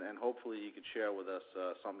 and hopefully he could share with us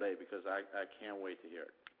someday, because I can't wait to hear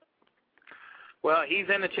it. Well, he's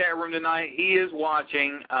in the chat room tonight. He is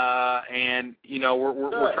watching, and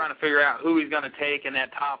we're trying to figure out who he's going to take in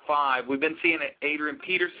that top 5. We've been seeing Adrian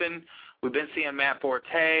Peterson. We've been seeing Matt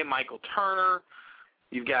Forte, Michael Turner.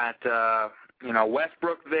 You've got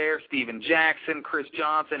Westbrook there, Steven Jackson, Chris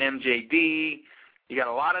Johnson, MJD. You got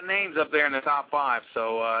a lot of names up there in the top 5,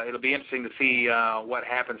 so it'll be interesting to see what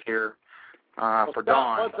happens here for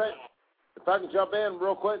Don. One thing, if I can jump in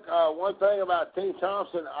real quick, one thing about Team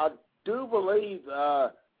Thompson, I do believe,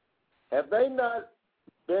 have they not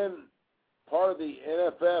been part of the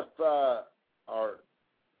NFF or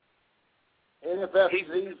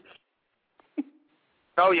NFFC?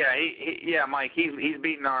 Oh yeah, Mike. He's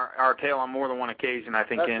beaten our tail on more than one occasion, I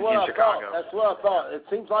think, in Chicago. That's what I thought. It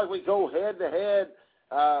seems like we go head to head.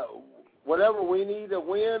 Whatever we need to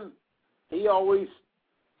win, he always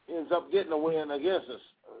ends up getting a win against us.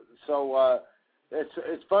 So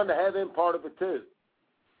it's fun to have him part of it too.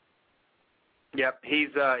 Yep,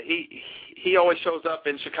 he always shows up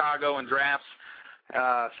in Chicago and drafts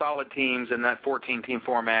solid teams in that 14-team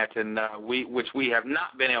format, and which we have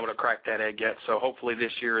not been able to crack that egg yet. So hopefully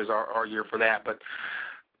this year is our year for that. But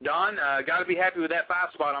Don, got to be happy with that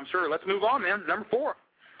 5 spot, I'm sure. Let's move on, man. Number 4.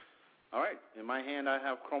 All right, in my hand I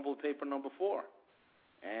have crumpled paper number 4,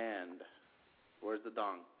 and where's the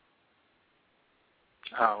dong?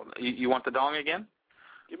 Oh, you want the dong again?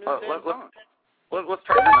 Give me the damn dong. Let's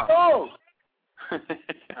try it out.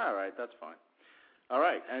 All right, that's fine. All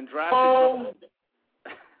right, and draft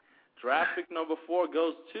pick number 4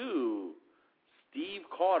 goes to Steve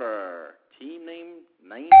Carter, team name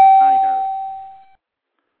 99ers.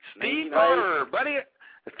 Steve Carter, buddy,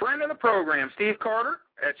 a friend of the program, Steve Carter.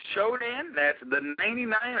 That's Shodan. That's the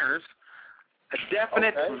 99ers. A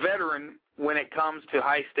definite veteran when it comes to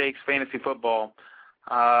high-stakes fantasy football.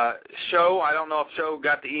 Show, I don't know if Show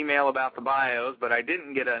got the email about the bios, but I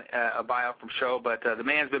didn't get a bio from Show. But the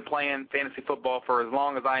man's been playing fantasy football for as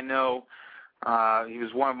long as I know. He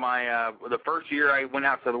was one of my, the first year I went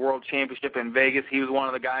out to the World Championship in Vegas, he was one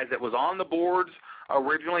of the guys that was on the boards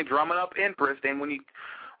originally drumming up interest. And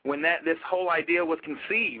when this whole idea was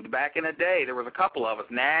conceived back in the day, there was a couple of us,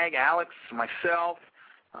 Nag, Alex, myself.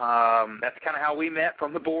 That's kind of how we met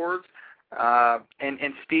from the boards.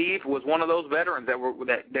 And Steve was one of those veterans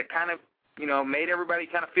that kind of, made everybody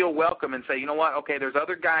kind of feel welcome and say, you know what, okay, there's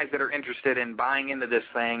other guys that are interested in buying into this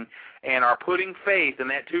thing and are putting faith in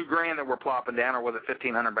that $2,000 that we're plopping down, or was it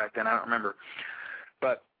 $1,500 back then? I don't remember.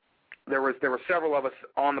 But there were several of us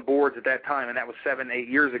on the boards at that time, and that was 7-8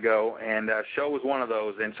 years ago, and Show was one of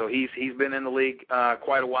those, and so he's been in the league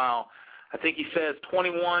quite a while. I think he says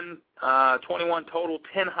 21 total,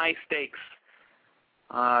 10 high stakes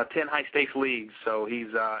leagues. So he's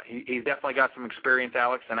definitely got some experience,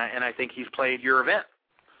 Alex, and I think he's played your event.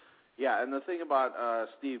 Yeah, and the thing about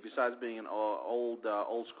Steve, besides being an old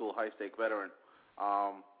school high stake veteran,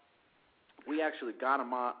 we actually got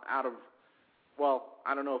him out of, well,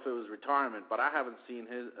 I don't know if it was retirement, but I haven't seen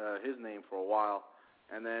his name for a while.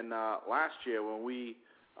 And then last year when we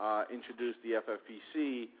introduced the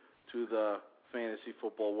FFPC to the fantasy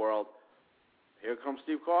football world, here comes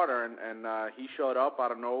Steve Carter, and he showed up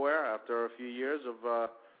out of nowhere after a few years of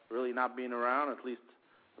really not being around, at least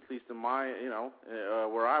in my,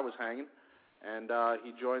 where I was hanging, and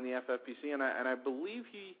he joined the FFPC, and I believe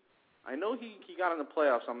I know he got in the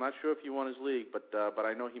playoffs. I'm not sure if he won his league, but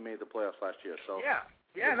I know he made the playoffs last year. So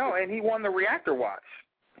and he won the Reactor Watch.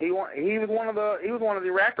 He was one of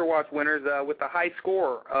the Reactor Watch winners with the high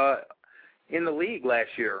score in the league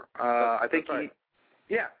last year. I think right.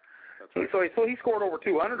 Right. So he scored over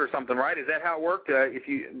 200 or something, right? Is that how it worked?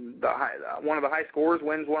 One of the high scorers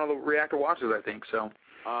wins one of the Reactor Watches, I think. So.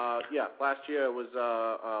 Last year it was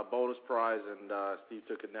a bonus prize, and Steve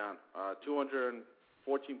took it down.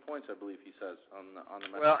 214 points, I believe he says on the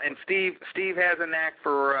message. Well, and Steve has a knack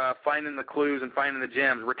for finding the clues and finding the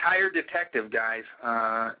gems. Retired detective, guys.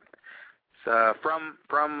 From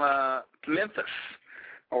Memphis.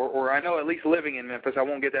 Or I know at least living in Memphis. I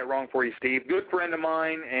won't get that wrong for you, Steve. Good friend of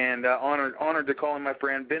mine, and honored to call him my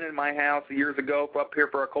friend. Been in my house years ago up here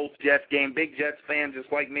for a Colts-Jets game. Big Jets fan just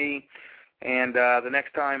like me. And the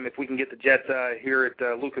next time, if we can get the Jets here at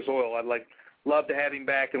Lucas Oil, I'd love to have him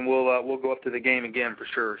back, and we'll go up to the game again for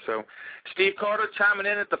sure. So Steve Carter chiming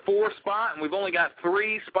in at the 4th spot, and we've only got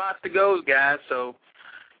 3 spots to go, guys. So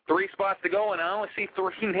 3 spots to go, and I only see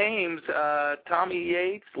 3 names, Tommy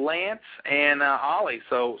Yates, Lance, and Ollie.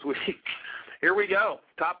 So here we go,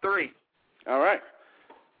 top 3. All right.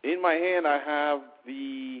 In my hand, I have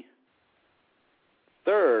the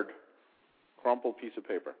 3rd crumpled piece of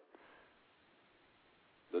paper.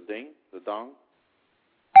 The ding, the dong.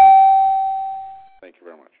 Thank you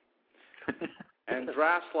very much. And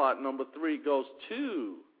draft slot number 3 goes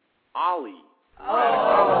to Ollie.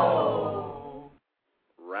 Oh.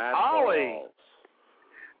 Rad Ollie.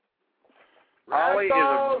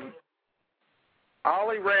 Balls.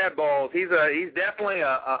 Ollie Radballs. He's definitely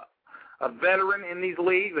a veteran in these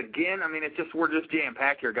leagues. Again, I mean, we're just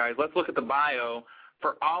jam-packed here, guys. Let's look at the bio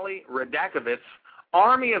for Ollie Radakovitz.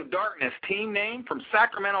 Army of Darkness, team name from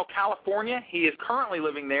Sacramento, California. He is currently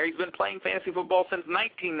living there. He's been playing fantasy football since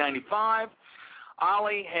 1995.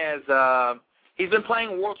 Ollie he's been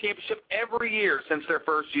playing World Championship every year since their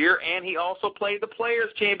first year, and he also played the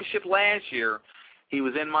Players Championship last year. He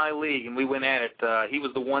was in my league, and we went at it. He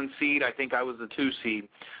was the 1 seed. I think I was the 2 seed.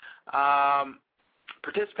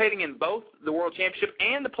 Participating in both the World Championship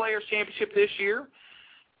and the Players Championship this year.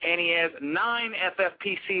 And he has 9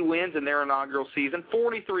 FFPC wins in their inaugural season,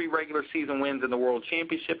 43 regular season wins in the World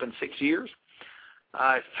Championship in 6 years.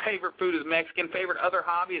 His favorite food is Mexican. Favorite other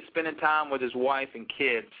hobby is spending time with his wife and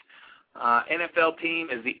kids. NFL team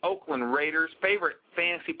is the Oakland Raiders. Favorite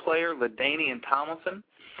fantasy player, LaDainian Tomlinson.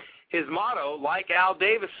 His motto, like Al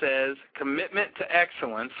Davis says, commitment to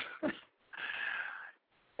excellence.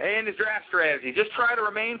 And his draft strategy, just try to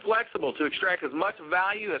remain flexible to extract as much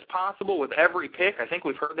value as possible with every pick. I think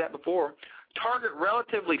we've heard that before. Target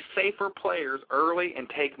relatively safer players early and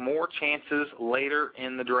take more chances later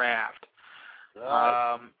in the draft.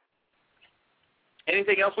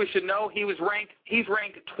 Anything else we should know? He's ranked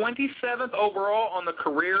 27th overall on the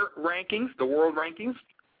career rankings, the world rankings,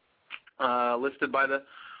 listed by the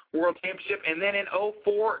World Championship. And then in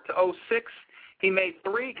 04 to 06, he made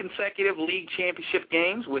 3 consecutive league championship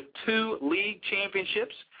games with 2 league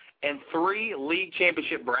championships and 3 league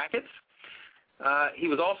championship brackets. He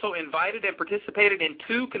was also invited and participated in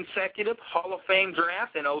 2 consecutive Hall of Fame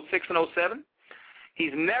drafts in 06 and 07.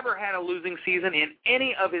 He's never had a losing season in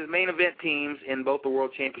any of his main event teams in both the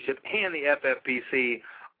World Championship and the FFPC.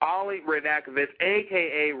 Ollie Radakovich,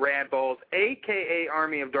 a.k.a. Radballs, a.k.a.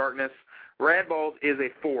 Army of Darkness. Radballs is a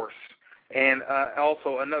force. And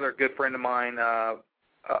also another good friend of mine, a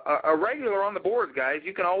regular on the boards, guys.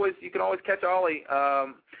 You can always catch Ollie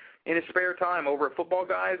in his spare time over at Football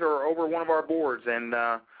Guys or over one of our boards. And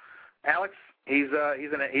Alex, he's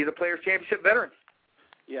a Players Championship veteran.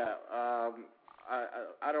 Yeah,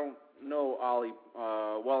 I don't know Ollie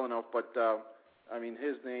well enough, but I mean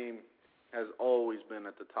his name has always been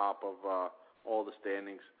at the top of all the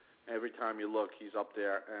standings. Every time you look, he's up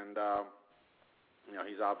there, and you know,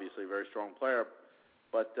 he's obviously a very strong player.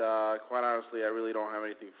 But quite honestly, I really don't have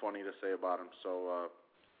anything funny to say about him, so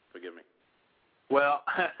forgive me. Well,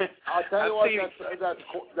 I'll tell you what,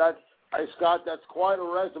 hey Scott, that's quite a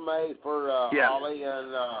resume for Ollie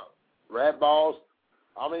and Radballs.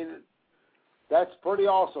 I mean, that's pretty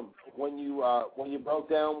awesome when you broke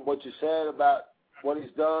down what you said about what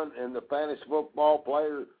he's done in the fantasy football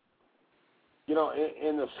player. You know,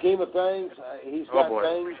 in the scheme of things, he's got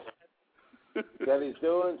things that he's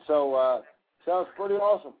doing. So sounds pretty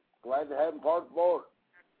awesome. Glad to have him part of the board.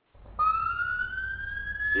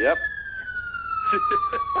 Yep.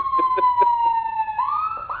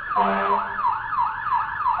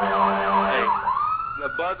 Hey, the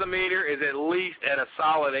buzzometer is at least at a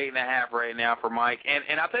solid 8.5 right now for Mike.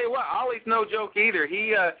 And I'll tell you what, Ollie's no joke either.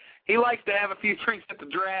 He likes to have a few drinks at the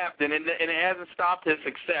draft, and it hasn't stopped his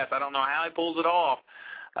success. I don't know how he pulls it off,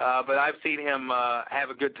 but I've seen him have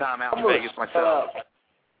a good time out in Vegas myself.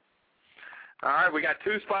 All right, we got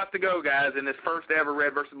 2 spots to go, guys, in this first ever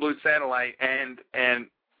Red versus Blue Satellite, and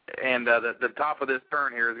the top of this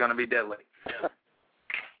turn here is going to be deadly.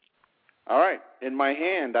 All right, in my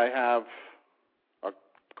hand I have a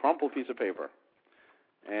crumpled piece of paper,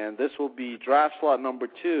 and this will be draft slot number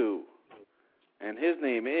 2, and his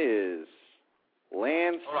name is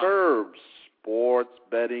Lance Turbs, sports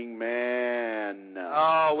betting man.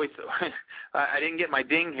 Oh, wait, I didn't get my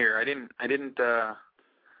ding here. I didn't.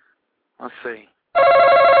 Let's see.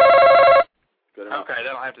 Good enough. Okay,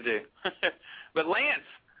 that'll have to do. But Lance.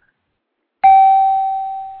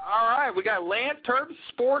 All right, we got Lance Turbs,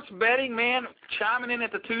 sports betting man, chiming in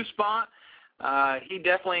at the 2 spot. He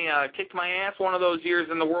definitely kicked my ass one of those years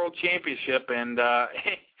in the World Championship, and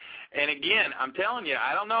again, I'm telling you,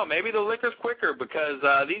 I don't know, maybe the liquor's quicker because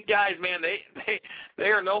these guys, man, they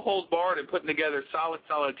are no holds barred in putting together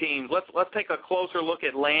solid teams. Let's take a closer look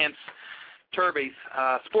at Lance Turbis,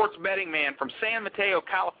 sports betting man from San Mateo,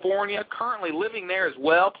 California, currently living there as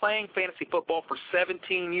well, playing fantasy football for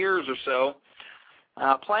 17 years or so.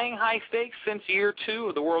 Playing high stakes since year 2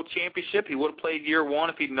 of the World Championship. He would have played year 1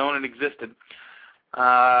 if he'd known it existed.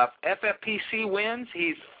 FFPC wins.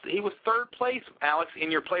 He was 3rd place, Alex, in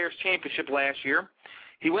your Players Championship last year.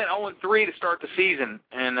 He went 0-3 to start the season,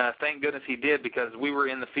 and thank goodness he did because we were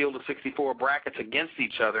in the field of 64 brackets against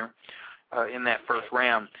each other in that first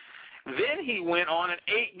round. Then he went on an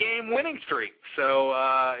 8-game winning streak. So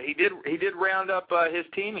he did round up his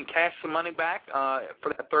team and cash some money back for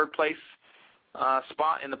that 3rd place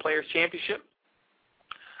spot in the Players Championship.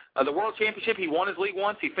 The World Championship, he won his league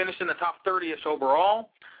once. He finished in the top 30-ish overall.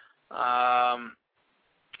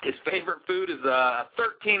 His favorite food is a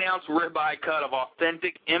 13-ounce ribeye cut of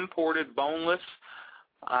authentic imported boneless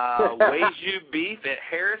Wagyu beef at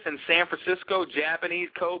Harris in San Francisco, Japanese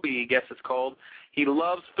Kobe, I guess it's called. He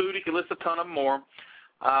loves food. He can list a ton of them more.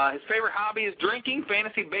 His favorite hobby is drinking,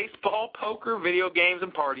 fantasy baseball, poker, video games,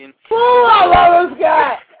 and partying. Ooh, I love this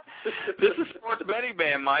guy. This is sports betting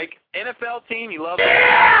man, Mike. NFL team, he loves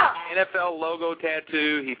NFL logo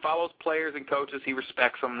tattoo. He follows players and coaches. He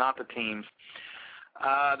respects them, not the teams.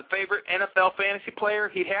 The favorite NFL fantasy player,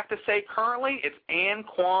 he'd have to say currently, it's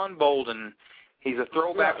Anquan Bolden. He's a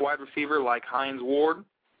throwback wide receiver like Hines Ward.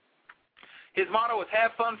 His motto is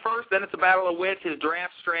have fun first, then it's a battle of wits. His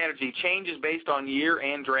draft strategy changes based on year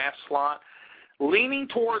and draft slot. Leaning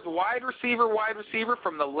towards wide receiver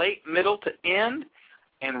from the late, middle to end,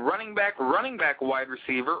 and running back, wide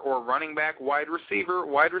receiver, or running back, wide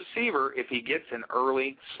receiver if he gets an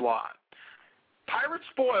early slot. Pirate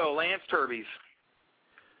spoil, Lance Turbis.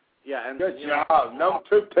 Yeah, and good job. Number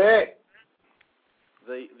 2 pick.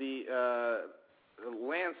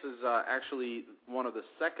 Lance is actually one of the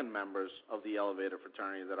 2nd members of the Elevator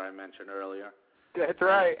fraternity that I mentioned earlier. That's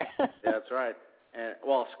right. That's right. And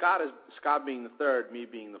Scott being the third, me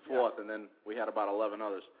being the fourth, and then we had about 11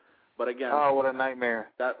 others. But again, oh, what a nightmare!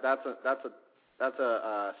 That's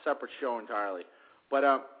a separate show entirely. But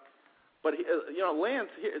Lance.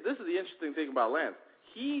 This is the interesting thing about Lance.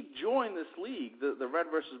 He joined this league, the Red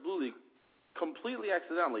versus Blue League, completely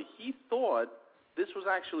accidentally. He thought this was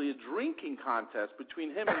actually a drinking contest between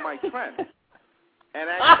him and Mike Trent,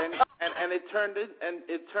 and it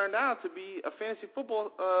turned out to be a fantasy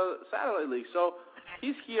football satellite league. So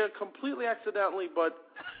he's here completely accidentally, but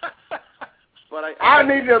I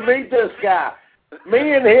need to meet this guy.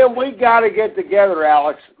 Me and him, we got to get together,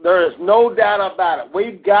 Alex. There is no doubt about it.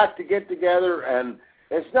 We've got to get together, and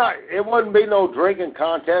it wouldn't be no drinking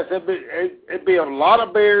contest. It'd be a lot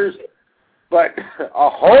of beers, but a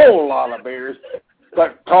whole lot of beers,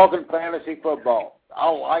 but talking fantasy football. I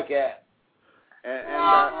like that.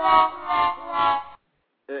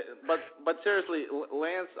 But seriously,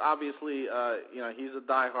 Lance obviously, he's a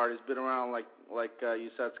diehard. He's been around like you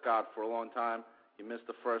said, Scott, for a long time. He missed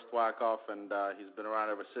the first whack-off, and he's been around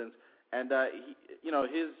ever since. And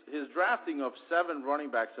his drafting of 7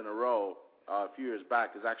 running backs in a row a few years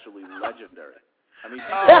back is actually legendary. I mean,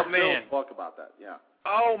 people still talk about that. Yeah.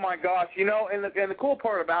 Oh my gosh! And the cool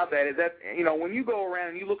part about that is that when you go around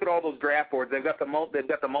and you look at all those draft boards, they've got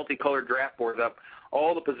the multicolored draft boards up.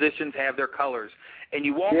 All the positions have their colors, and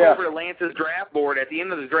you walk over to Lance's draft board at the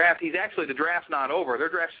end of the draft. The draft's not over. Their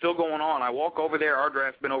draft's still going on. I walk over there. Our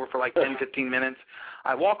draft's been over for like 10, 15 minutes.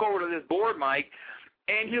 I walk over to this board, Mike,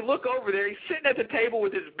 and you look over there. He's sitting at the table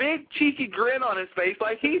with his big cheeky grin on his face,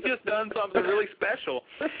 like he's just done something really special.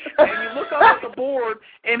 And you look up at the board,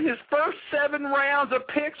 and his first 7 rounds of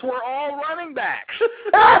picks were all running backs,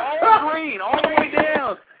 all green, all the way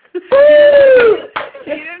down.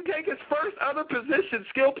 He didn't take his first other position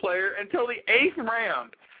skill player until the 8th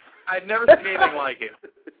round. I'd never seen anything like it.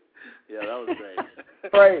 Yeah, that was great.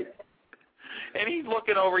 Great. And he's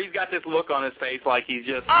looking over. He's got this look on his face like he's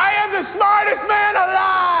just... I am the smartest man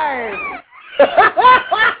alive!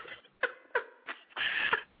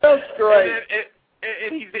 That's great.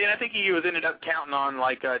 And I think he ended up counting on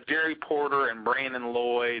like Jerry Porter and Brandon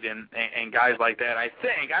Lloyd and guys like that. I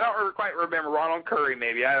don't quite remember. Ronald Curry,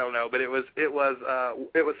 maybe, I don't know, but it was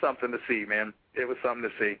something to see, man. It was something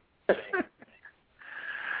to see.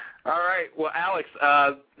 All right, well, Alex,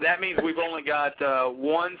 that means we've only got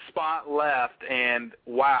 1 spot left, and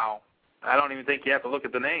wow, I don't even think you have to look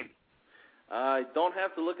at the name. I don't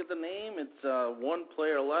have to look at the name. It's 1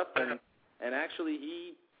 player left, and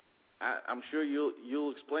actually I'm sure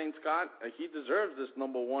you'll explain, Scott. He deserves this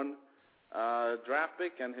number 1 draft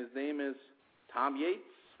pick, and his name is Tom Yates,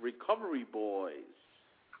 Recovery Boys.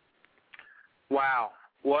 Wow,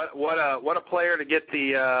 what a player to get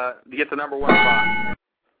the number 1 spot.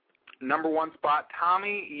 Number 1 spot,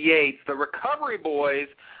 Tommy Yates, the Recovery Boys.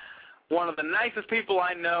 One of the nicest people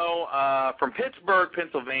I know from Pittsburgh,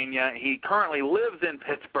 Pennsylvania. He currently lives in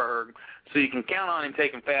Pittsburgh, so you can count on him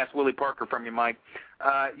taking fast Willie Parker from you, Mike.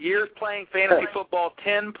 Years playing fantasy football,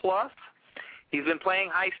 10+. He's been playing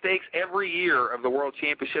high stakes every year of the World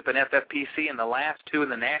Championship and FFPC and the last 2 in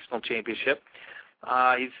the National Championship.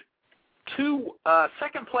 He's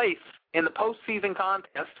 2nd place in the postseason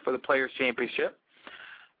contest for the Players' Championship.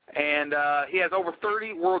 And he has over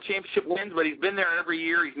 30 World Championship wins, but he's been there every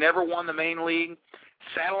year. He's never won the main league.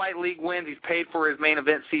 Satellite League wins. He's paid for his main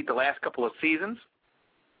event seat the last couple of seasons.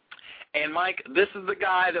 And, Mike, this is the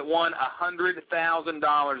guy that won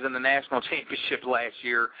 $100,000 in the National Championship last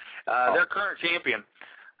year. Their current champion.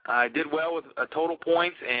 Did well with total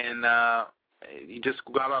points, and he just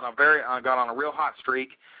got on a real hot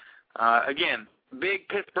streak. Again, big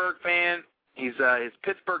Pittsburgh fan. His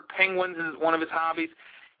Pittsburgh Penguins is one of his hobbies.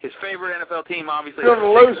 His favorite NFL team, obviously,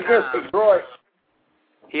 is Detroit.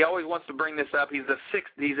 He always wants to bring this up. He's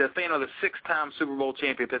a fan of the 6-time Super Bowl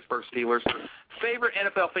champion Pittsburgh Steelers. Favorite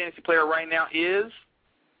NFL fantasy player right now is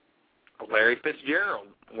Larry Fitzgerald.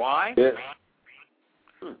 Why? Yes.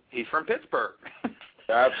 He's from Pittsburgh.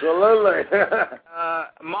 Absolutely.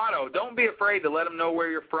 Motto, don't be afraid to let them know where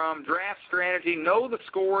you're from. Draft strategy, know the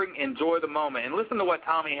scoring, enjoy the moment. And listen to what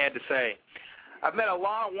Tommy had to say. I've met a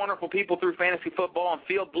lot of wonderful people through fantasy football and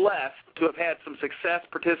feel blessed to have had some success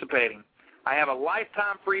participating. I have a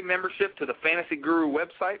lifetime free membership to the Fantasy Guru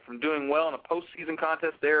website from doing well in a postseason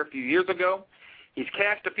contest there a few years ago. He's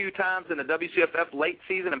cashed a few times in the WCFF late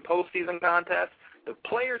season and postseason contest, the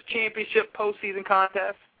Players' Championship postseason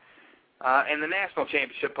contest, and the National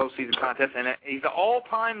Championship postseason contest. And he's the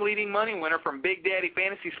all-time leading money winner from Big Daddy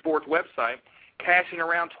Fantasy Sports website, cashing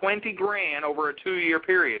around $20,000 over a 2-year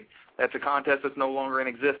period. That's a contest that's no longer in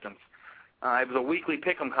existence. It was a weekly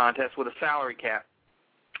pick'em contest with a salary cap.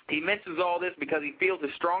 He mentions all this because he feels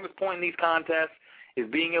his strongest point in these contests is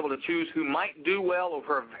being able to choose who might do well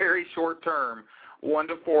over a very short term, 1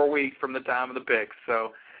 to 4 weeks from the time of the picks.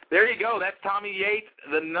 So there you go. That's Tommy Yates,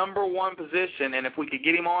 the number 1 position. And if we could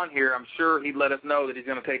get him on here, I'm sure he'd let us know that he's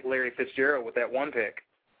going to take Larry Fitzgerald with that 1 pick.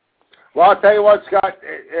 Well, I'll tell you what, Scott,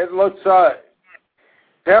 it looks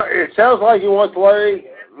it sounds like he wants Larry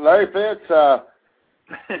Fitz.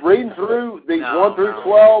 Reading through these 1 through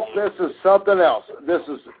 12, this is something else. This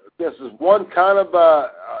is one kind of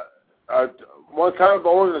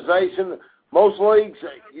organization. Most leagues,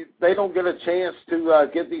 they don't get a chance to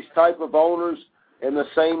get these type of owners in the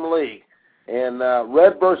same league. And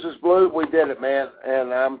red versus blue, we did it, man.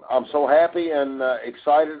 And I'm so happy and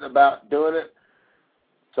excited about doing it.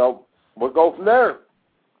 So we'll go from there.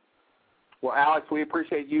 Well, Alex, we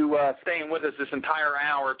appreciate you staying with us this entire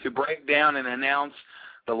hour to break down and announce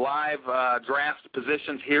the live draft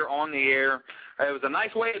positions here on the air. It was a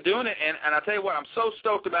nice way of doing it, and I'll tell you what, I'm so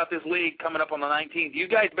stoked about this league coming up on the 19th. You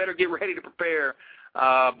guys better get ready to prepare,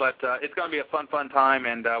 but it's going to be a fun time,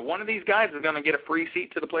 and one of these guys is going to get a free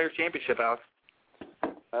seat to the Players' Championship, Alex.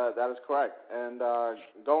 That is correct. And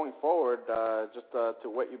going forward, just to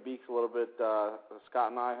wet your beaks a little bit, Scott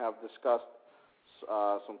and I have discussed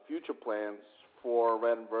some future plans for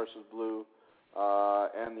red versus blue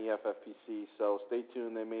and the FFPC. So stay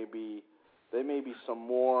tuned. There may be some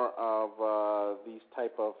more of these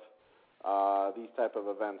type of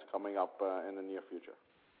events coming up in the near future.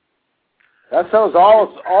 That sounds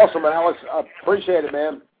awesome, Alex. I appreciate it,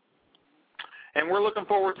 man. And we're looking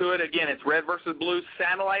forward to it. Again, it's red versus blue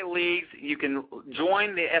satellite leagues. You can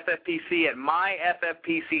join the FFPC at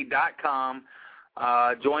myffpc.com.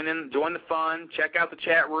 Join the fun. Check out the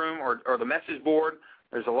chat room or the message board.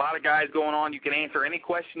 There's a lot of guys going on. You can answer any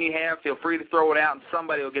question you have. Feel free to throw it out, and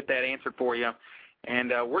somebody will get that answered for you.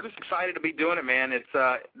 And we're just excited to be doing it, man. It's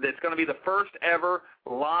going to be the first ever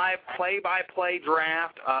live play-by-play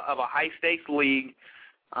draft of a high-stakes league.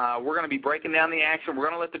 We're going to be breaking down the action. We're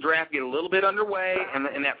going to let the draft get a little bit underway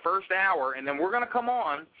in that first hour, and then we're going to come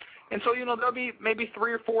on. And so, there'll be maybe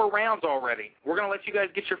 3 or 4 rounds already. We're going to let you guys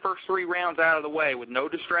get your first 3 rounds out of the way with no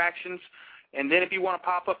distractions. And then if you want to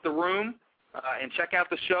pop up the room and check out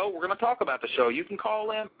the show, we're going to talk about the show. You can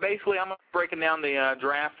call in. Basically, I'm breaking down the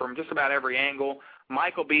draft from just about every angle.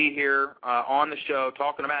 Mike will be here on the show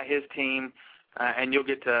talking about his team, and you'll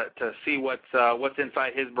get to see what's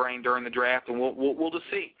inside his brain during the draft, and we'll just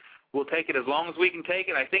see. We'll take it as long as we can take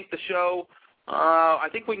it. I think the show, I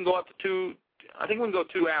think we can go up to 2. I think we can go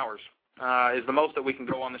 2 hours is the most that we can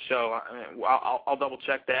go on the show. I'll double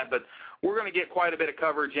check that, but we're going to get quite a bit of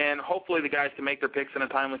coverage in. Hopefully the guys can make their picks in a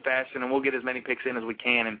timely fashion, and we'll get as many picks in as we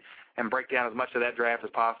can and break down as much of that draft as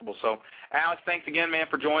possible. So, Alex, thanks again, man,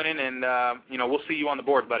 for joining, and we'll see you on the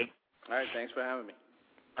board, buddy. All right, thanks for having me.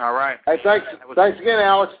 All right. Hey, thanks again,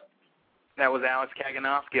 Alex. That was Alex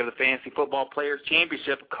Kaganowski of the Fantasy Football Players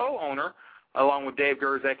Championship, co-owner, along with Dave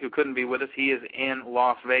Gerzak, who couldn't be with us. He is in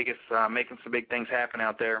Las Vegas making some big things happen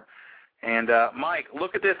out there. And, Mike,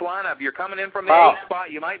 look at this lineup. You're coming in from the 8th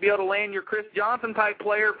spot. You might be able to land your Chris Johnson-type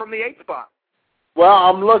player from the 8th spot. Well,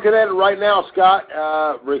 I'm looking at it right now, Scott.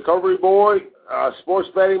 Recovery Boy, Sports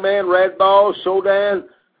Betting Man, Red Ball, Shodan,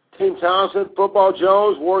 Team Townsend, Football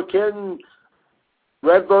Jones, War Kitten,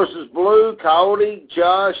 Red versus Blue, Coyote,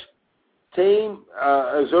 Josh, Team,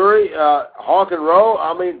 Azuri, Hawk and Roll.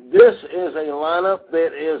 I mean, this is a lineup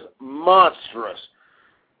that is monstrous.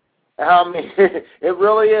 I mean, it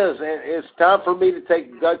really is. And it's time for me to take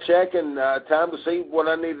a gut check and time to see what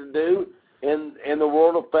I need to do in the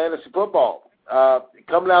world of fantasy football.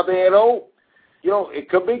 Coming out the 8-0, it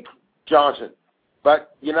could be Johnson,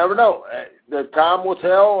 but you never know. The time will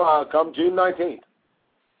tell come June 19th.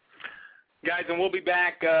 Guys, and we'll be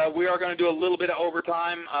back. We are going to do a little bit of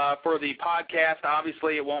overtime for the podcast.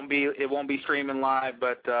 Obviously, it won't be streaming live,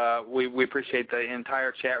 but we appreciate the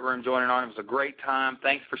entire chat room joining on. It was a great time.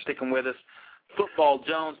 Thanks for sticking with us. Football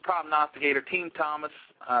Jones, Prognosticator, Team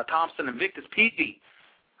Thompson, and Victus Peavy.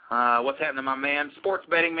 What's happening, my man? Sports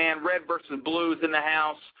Betting Man, Red versus Blues in the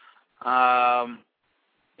house.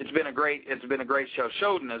 It's been a great show.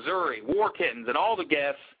 Shodan, Azuri, War Kittens, and all the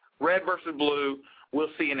guests. Red versus Blue. We'll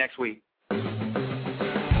see you next week.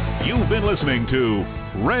 You've been listening to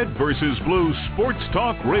Red vs. Blue Sports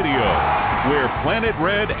Talk Radio, where Planet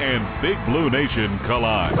Red and Big Blue Nation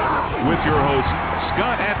collide. With your hosts,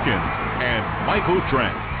 Scott Atkins and Michael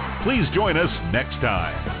Trent. Please join us next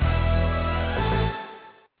time.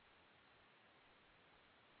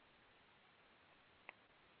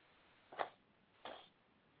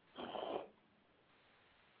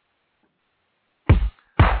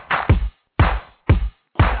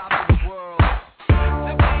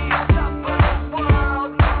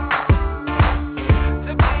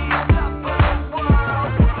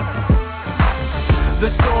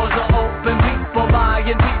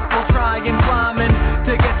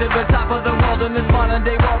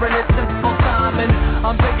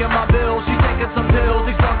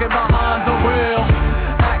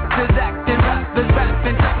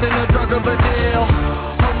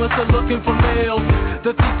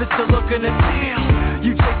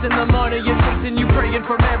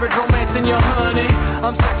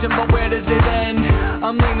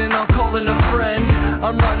 I'm leaning on calling a friend.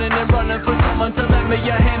 I'm running and running for someone to lend me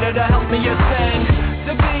a hand or to help me ascend.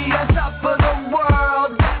 To be on top of the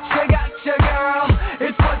world, gotcha, girl.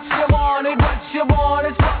 It's what you wanted, it's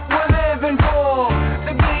what we're living for.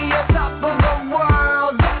 To be on top of the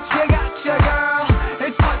world, gotcha, girl.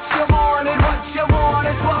 It's what you wanted,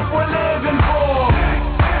 it's what we're living for.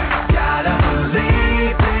 Gotta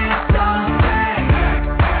believe in something.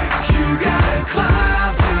 You gotta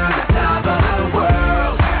climb to the top of the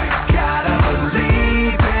world. Gotta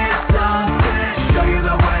believe in something. Show you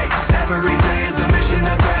the way. Every day is a mission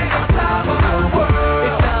to break on top of the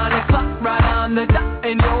world. It's 9 o'clock right on the dot,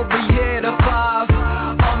 and you'll be here to 5.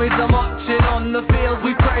 Armies are marching on the field.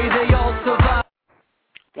 We pray they all survive.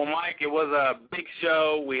 Well, Mike, it was a big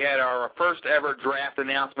show. We had our first ever draft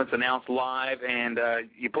announcements announced live, and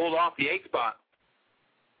you pulled off the 8 spot.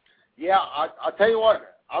 Yeah, I tell you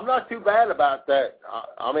what, I'm not too bad about that.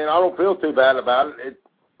 I mean, I don't feel too bad about it. It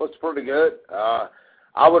looks pretty good.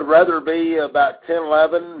 I would rather be about 10,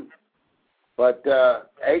 11, but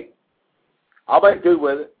 8, I'll make do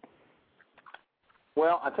with it.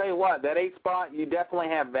 Well, I tell you what, that 8 spot, you definitely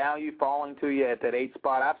have value falling to you at that 8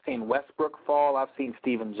 spot. I've seen Westbrook fall. I've seen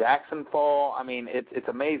Steven Jackson fall. I mean, it's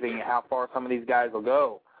amazing how far some of these guys will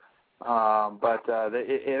go. But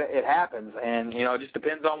it happens, and, you know, it just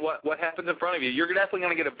depends on what happens in front of you. You're definitely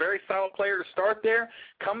going to get a very solid player to start there.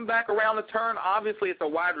 Coming back around the turn, obviously it's a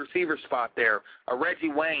wide receiver spot there. A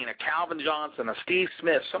Reggie Wayne, a Calvin Johnson, a Steve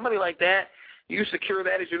Smith, somebody like that. You secure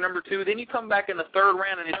that as your number 2. Then you come back in the 3rd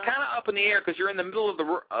round, and it's kind of up in the air because you're in the middle of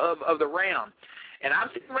the round. And I've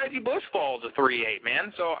seen Reggie Bush fall to 3-8,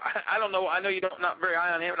 man. So I don't know. I know you're not very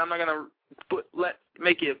high on him, and I'm not going to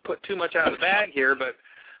make you put too much out of the bag here, but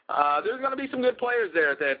there's going to be some good players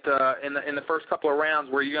there that in the first couple of rounds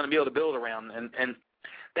where you're going to be able to build around, and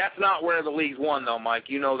that's not where the league's won, though, Mike.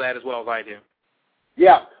 You know that as well as I do.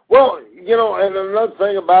 Yeah. Well, you know, and another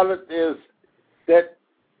thing about it is that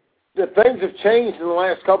the things have changed in the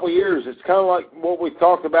last couple of years. It's kind of like what we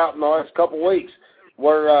talked about in the last couple of weeks,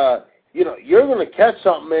 where you know, you're going to catch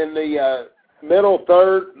something in the middle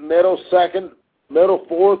 3rd, middle 2nd, middle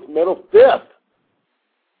 4th, middle 5th,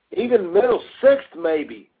 even middle 6th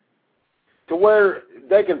maybe, to where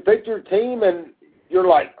they can pick your team, and you're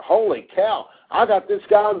like, holy cow, I got this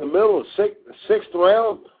guy in the middle of 6th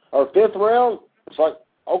round or 5th round. It's like,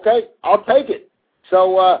 okay, I'll take it.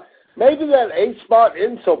 So maybe that 8 spot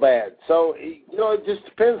isn't so bad. So, you know, it just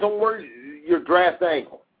depends on where your draft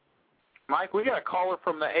angle. Mike, we got a caller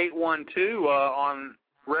from the 812 on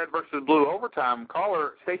Red versus Blue Overtime.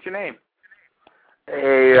 Caller, state your name.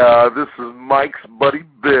 Hey, this is Mike's buddy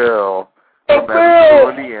Bill. Hey, Bill!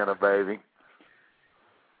 Indiana, baby.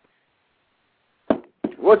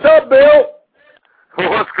 What's up, Bill?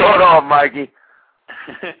 What's going on, Mikey?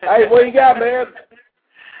 Hey, what you got, man?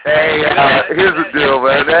 Hey, here's the deal,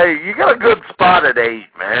 man. Hey, you got a good spot at 8,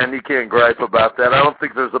 man. You can't gripe about that. I don't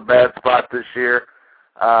think there's a bad spot this year.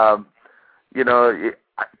 You know,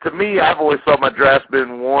 to me, I've always thought my draft's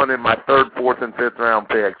been won in my 3rd, 4th, and 5th round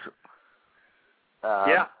picks.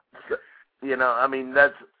 Yeah. You know,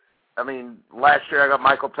 last year I got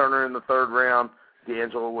Michael Turner in the 3rd round,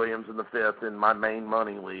 D'Angelo Williams in the 5th in my main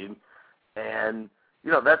money league. And,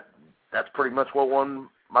 you know, that's pretty much what won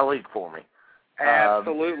my league for me.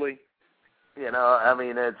 Absolutely. You know, I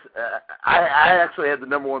mean, it's I actually had the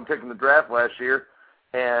number 1 pick in the draft last year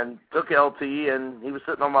and took LT, and he was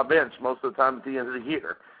sitting on my bench most of the time at the end of the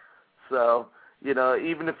year. So, you know,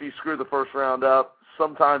 even if you screw the 1st round up,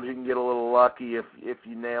 sometimes you can get a little lucky if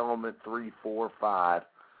you nail them at 3, 4, 5.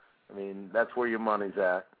 I mean, that's where your money's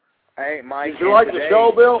at. Hey, Mike. Did you like the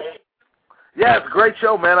show, Bill? Yeah, it's a great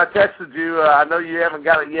show, man. I texted you. I know you haven't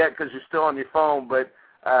got it yet because you're still on your phone, but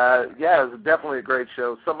yeah, it was definitely a great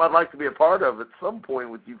show. Something I'd like to be a part of at some point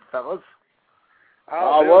with you fellas.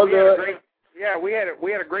 We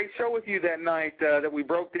had a great show with you that night that we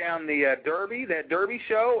broke down the Derby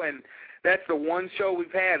show, and that's the one show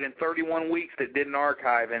we've had in 31 weeks that didn't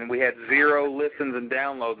archive, and we had 0 listens and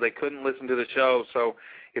downloads. They couldn't listen to the show, so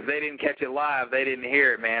if they didn't catch it live, they didn't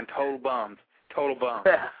hear it, man. Total bums.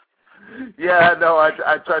 Yeah, no,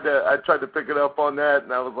 I tried to pick it up on that,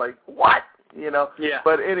 and I was like, what? You know? Yeah.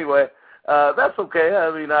 But anyway, that's okay.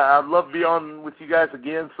 I mean, I'd love to be on with you guys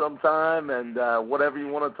again sometime, and whatever you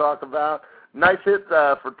want to talk about. Nice hit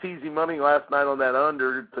for TZ Money last night on that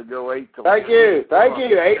under to go 8 to 1. Thank you.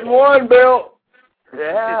 8-1, Bill.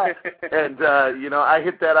 Yeah. And, you know, I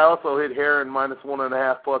hit that. I also hit Heron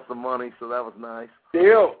 -1.5 plus the money, so that was nice.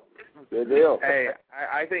 Deal. Good deal. Hey,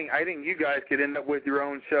 I think you guys could end up with your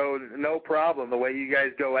own show, no problem. The way you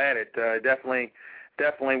guys go at it, definitely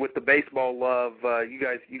with the baseball love, you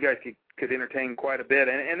guys could entertain quite a bit.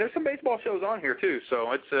 And there's some baseball shows on here too,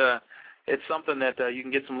 so it's something that you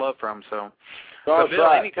can get some love from. So, but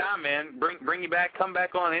Bill, anytime, man, bring you back, come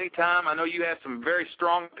back on anytime. I know you have some very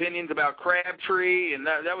strong opinions about Crabtree, and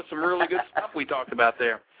that was some really good stuff we talked about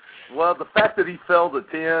there. Well, the fact that he fell to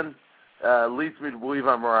 10 leads me to believe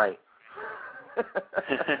I'm right.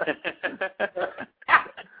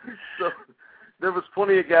 So there was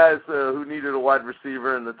plenty of guys who needed a wide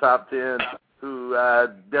receiver in the top 10 who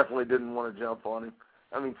definitely didn't want to jump on him.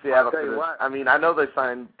 I mean, Seattle could have. I mean, I know they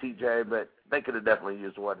signed TJ, but they could have definitely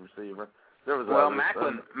used a wide receiver.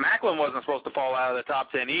 Macklin wasn't supposed to fall out of the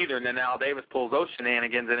top 10 either, and then Al Davis pulls those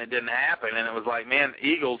shenanigans, and it didn't happen. And it was like, man,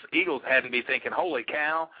 Eagles had to be thinking, holy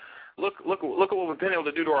cow, look at what we've been able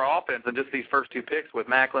to do to our offense in just these first 2 picks with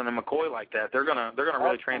Macklin and McCoy like that. They're gonna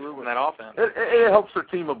really transform that offense. It helps their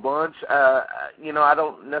team a bunch. I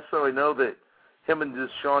don't necessarily know that him and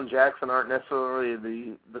Deshaun Jackson aren't necessarily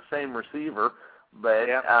the same receiver, but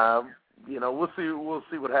we'll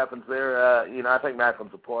see what happens there. I think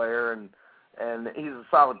Macklin's a player, and he's a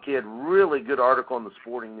solid kid. Really good article in the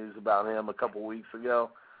Sporting News about him a couple weeks ago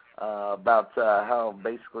about how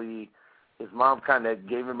basically his mom kind of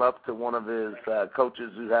gave him up to one of his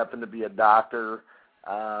coaches who happened to be a doctor,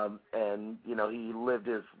 and he lived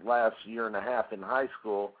his last year and a half in high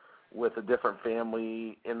school with a different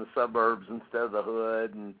family in the suburbs instead of the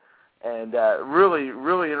hood, and really,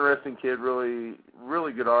 really interesting kid. Really,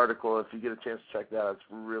 really good article. If you get a chance to check that out, it's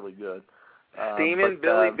really good. Steaming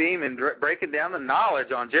Billy Beeman, breaking down the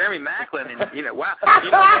knowledge on Jeremy Macklin, and wow, they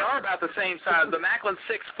are about the same size. But Macklin's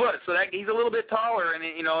 6 foot, so he's a little bit taller, and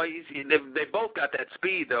they both got that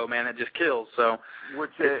speed though, man, it just kills. So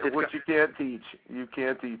which you can't teach. You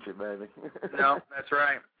can't teach it, baby. No, that's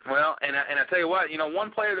right. Well, and I tell you what,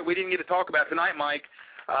 one player that we didn't get to talk about tonight, Mike,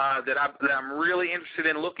 that I'm really interested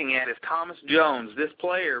in looking at is Thomas Jones. This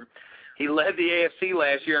player. He led the AFC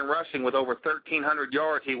last year in rushing with over 1,300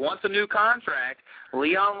 yards. He wants a new contract.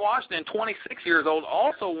 Leon Washington, 26 years old,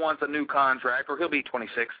 also wants a new contract, or he'll be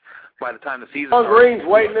 26 by the time the season starts. Sean Green's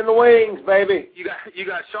waiting in the wings, baby. You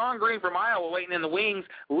got Sean Green from Iowa waiting in the wings.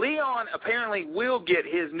 Leon apparently will get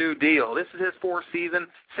his new deal. This is his 4th season.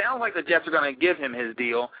 Sounds like the Jets are going to give him his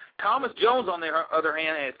deal. Thomas Jones, on the other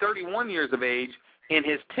hand, at 31 years of age, in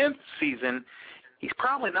his 10th season, he's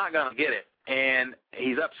probably not going to get it. And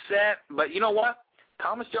he's upset, but you know what?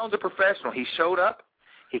 Thomas Jones is a professional. He showed up.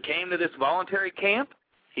 He came to this voluntary camp.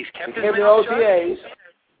 He's kept his mouth shut.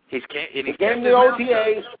 He came to the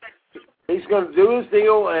OTAs. He's going to do his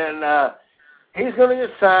deal, and he's going to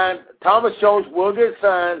get signed. Thomas Jones will get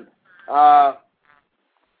signed,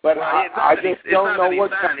 but I just don't know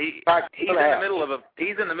what he's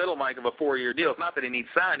in the middle, Mike, of a 4-year deal. It's not that he needs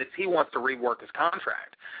signed. It's he wants to rework his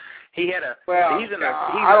contract. I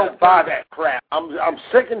don't buy that crap. I'm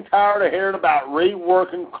sick and tired of hearing about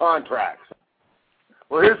reworking contracts.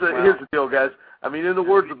 Well, here's the deal, guys. I mean, in the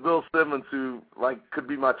words of Bill Simmons, who could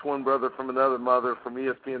be my twin brother from another mother from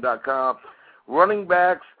ESPN.com, running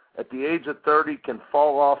backs at the age of 30 can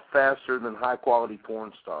fall off faster than high-quality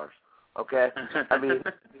porn stars. Okay? I mean,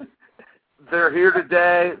 they're here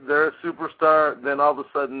today, they're a superstar, then all of a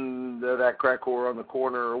sudden they're that crack whore on the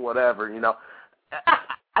corner or whatever,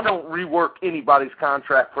 I don't rework anybody's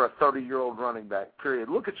contract for a 30-year-old running back, period.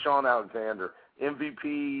 Look at Sean Alexander,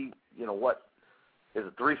 MVP, what, is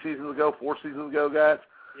it 3 seasons ago, 4 seasons ago, guys?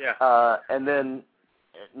 Yeah. And then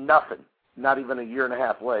nothing, not even a year and a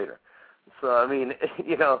half later. So, I mean,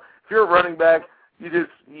 if you're a running back, you just,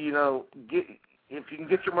 if you can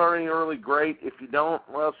get your money early, great. If you don't,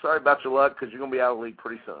 well, sorry about your luck because you're going to be out of the league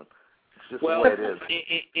pretty soon. Just well, the way it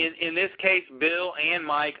is. In this case, Bill and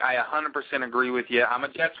Mike, I 100% agree with you. I'm a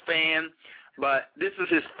Jets fan, but this is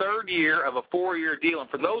his 3rd year of a 4-year deal. And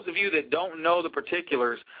for those of you that don't know the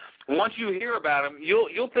particulars, once you hear about him,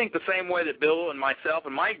 you'll think the same way that Bill and myself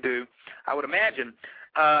and Mike do, I would imagine.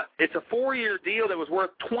 It's a 4-year deal that was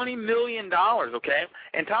worth $20 million, okay?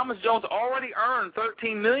 And Thomas Jones already earned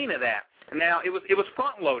 $13 million of that. Now, it was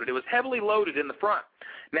front-loaded. It was heavily loaded in the front.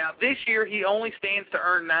 Now, this year, he only stands to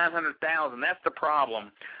earn $900,000. That's the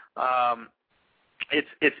problem.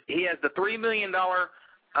 He has the $3 million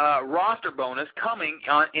roster bonus coming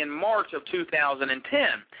in March of 2010.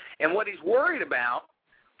 And what he's worried about,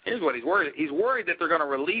 here's what he's worried. He's worried that they're going to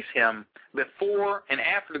release him before and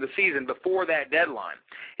after the season, before that deadline.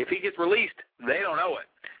 If he gets released, they don't know it.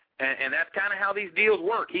 And that's kind of how these deals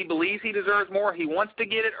work. He believes he deserves more. He wants to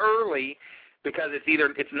get it early because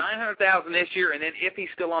it's $900,000 this year, and then if he's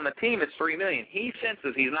still on the team, it's $3 million. He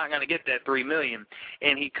senses he's not going to get that $3 million,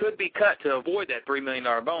 and he could be cut to avoid that $3 million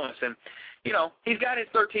bonus. And he's got his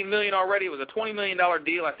 $13 million already. It was a $20 million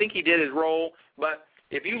deal. I think he did his role, but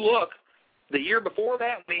if you look, the year before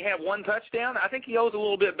that, when he had 1 touchdown, I think he owes a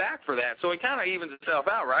little bit back for that. So it kind of evens itself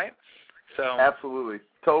out, right? So absolutely.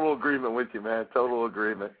 Total agreement with you, man. Total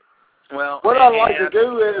agreement. Well, what I'd like to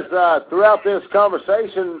do is, throughout this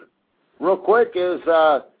conversation, real quick, is,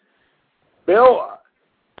 Bill,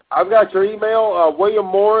 I've got your email, William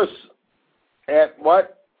Morris at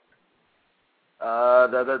what?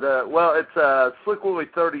 Well, it's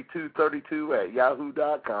slickwilly3232 at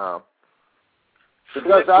yahoo.com.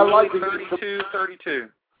 Because I like to 3232.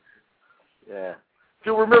 Yeah.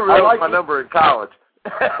 You'll remember that was my number in college.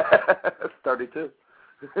 That's 32.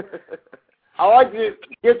 I like to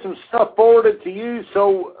get some stuff forwarded to you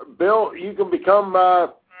so, Bill, you can become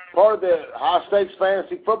part of the High Stakes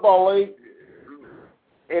Fantasy Football League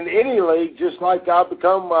in any league, just like I've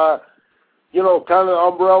become, kind of the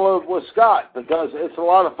umbrella with Scott, because it's a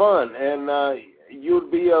lot of fun, and you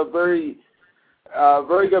would be a very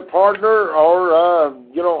good partner, or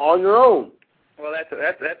on your own. Well, that's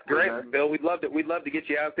great, Bill. We'd love to get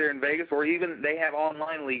you out there in Vegas, or even they have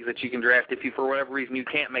online leagues that you can draft if you, for whatever reason, you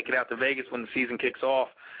can't make it out to Vegas when the season kicks off,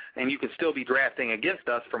 and you can still be drafting against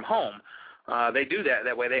us from home. They do that.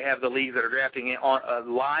 That way they have the leagues that are drafting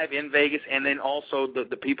live in Vegas, and then also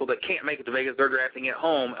the people that can't make it to Vegas, they're drafting at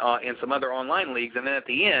home in some other online leagues. And then at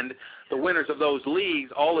the end, the winners of those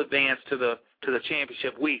leagues all advance to the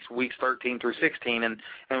championship weeks 13 through 16, and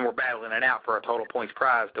we're battling it out for a total points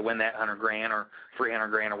prize to win that $100,000 or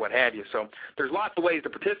 $300,000 or what have you. So there's lots of ways to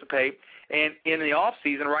participate. And in the off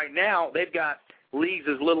season right now, they've got leagues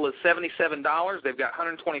as little as $77. They've got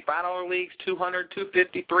 $125 leagues, $200,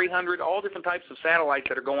 $250, $300, all different types of satellites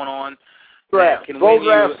that are going on. Draft. Slow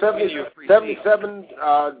draft,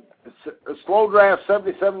 slow draft,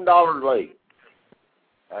 $77 league.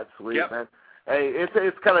 That's sweet, man. Hey,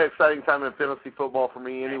 it's kind of an exciting time in fantasy football for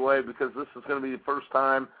me anyway, because this is going to be the first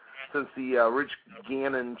time since the Rich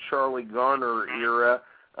Gannon, Charlie Garner era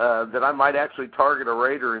that I might actually target a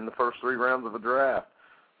Raider in the first 3 rounds of a draft.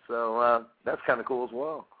 So that's kind of cool as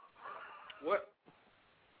well.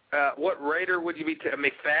 What Raider would you be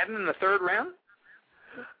McFadden in the 3rd round?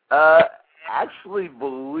 Actually,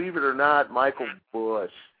 believe it or not, Michael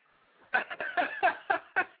Bush.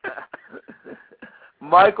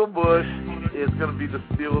 Michael Bush is going to be the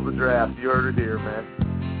steal of the draft. You heard it here, man.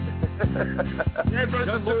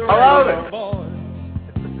 I love it.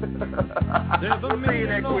 We'll see you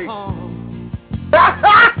next week.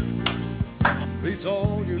 It's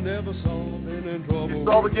all you never saw, been in trouble. It's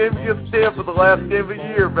all the games against Tampa, the last game of the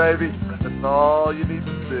year, baby. That's all you need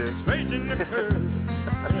to see. Straight in the curve,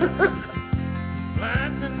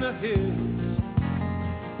 flat in the hills.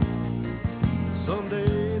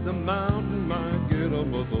 Someday the mountain might get up,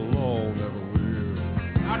 but the law never will.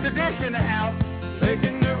 Our tradition in the house.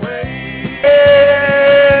 Taking their way.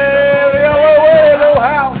 Hey, the LOA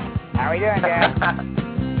house. How are we doing, guys?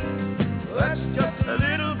 That's just a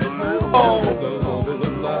little bit more.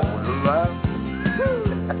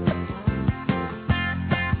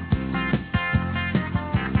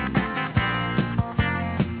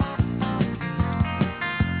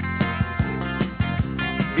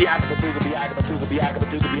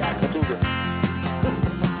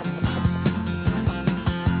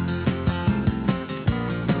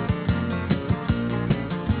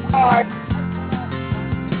 All right.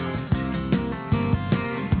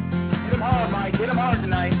 Hit him hard, Mike. Hit him hard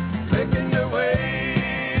tonight. Taking your way.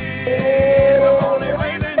 Only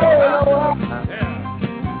way they know how. Yeah.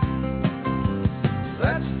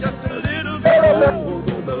 That's just a little bit more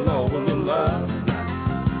than the law will allow.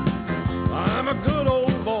 I'm a good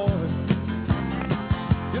old boy.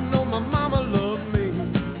 You know my mama loved me,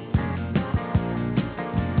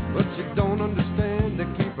 but you don't understand. They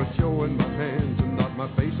keep a showing my hands and not my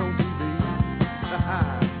face on TV.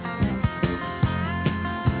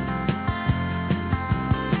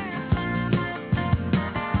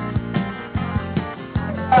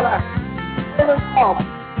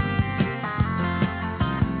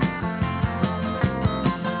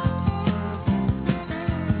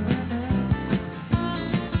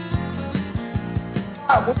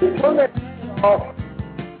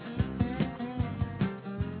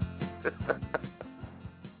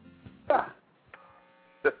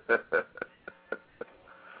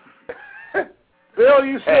 Bill,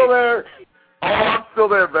 you still there? Oh, I'm still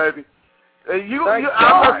there, baby. I'm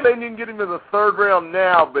not saying you can get him in the 3rd round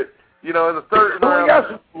now, but, in the 3rd round. We got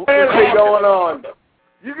some fantasy going on.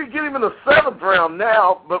 You can get him in the 7th round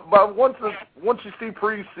now, but once you see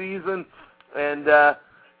preseason and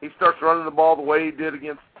he starts running the ball the way he did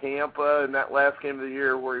against Tampa in that last game of the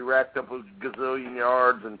year where he racked up a gazillion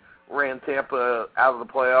yards and ran Tampa out of the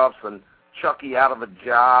playoffs and Chucky out of a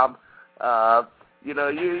job, you're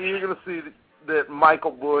going to see that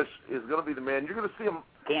Michael Bush is going to be the man. You're going to see him.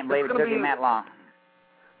 Can't believe it took him that long.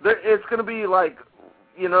 It's going to be like,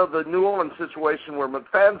 the New Orleans situation where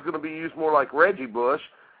McFadden's going to be used more like Reggie Bush,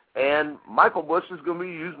 and Michael Bush is going to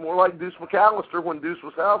be used more like Deuce McAllister when Deuce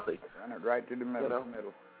was healthy. Run it right to the middle.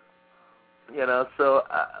 So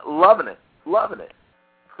loving it.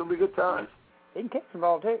 It's going to be good times. He can kick the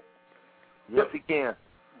ball, too. Yes, he can.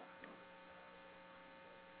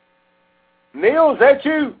 Neil, is that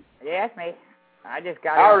you? Yeah, that's me. I just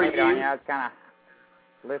got How in are late on you? you. I was kind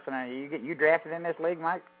of listening. You drafted in this league,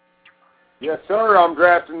 Mike? Yes, sir. I'm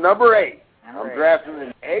drafting number 8. I'm drafting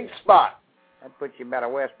an 8th spot. That puts you about a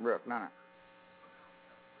Westbrook, doesn't it?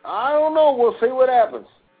 I don't know. We'll see what happens.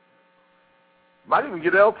 Might even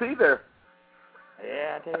get LT there.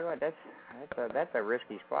 Yeah, I tell you what, that's a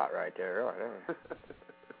risky spot right there. Right there.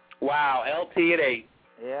 Wow, LT at 8.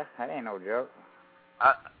 Yeah, that ain't no joke.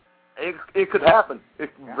 It could happen.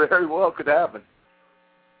 It very well could happen.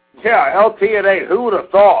 Yeah, LT at 8. Who would have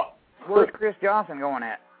thought? Where's Chris Johnson going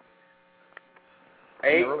at?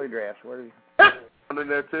 8. Early drafts. Where is I'm in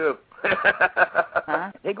there, too.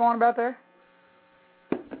 Huh? He going about there?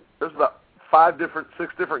 There's about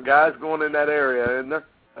 6 different guys going in that area, isn't there?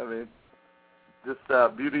 I mean,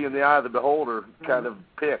 just beauty in the eye of the beholder kind of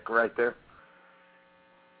pick right there.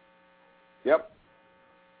 Yep.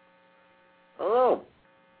 Oh.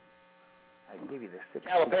 I can give you this.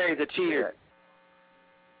 Calipari's a cheater.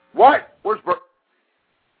 What?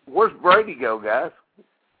 Where's Brady go, guys?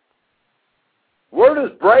 Where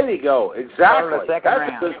does Brady go? Exactly. Started the second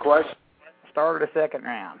That's round. a good question. Started the second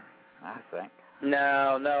round, I think.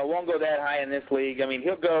 No, it won't go that high in this league. I mean,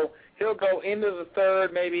 he'll go into the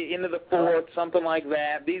third, maybe into the fourth, something like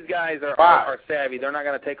that. These guys are savvy. They're not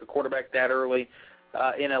going to take a quarterback that early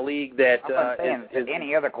in a league that I'm not saying is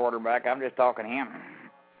any other quarterback. I'm just talking him.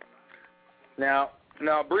 Now,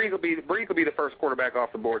 Breeze will be the first quarterback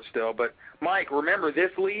off the board still. But Mike, remember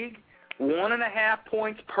this league, 1.5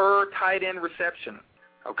 points per tight end reception.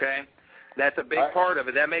 Okay, that's a big part of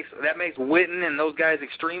it. That makes Witten and those guys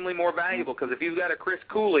extremely more valuable because if you've got a Chris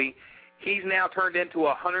Cooley, he's now turned into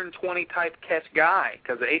a 120 type catch guy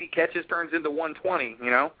because 80 catches turns into 120.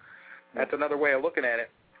 That's another way of looking at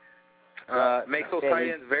it. Makes those tight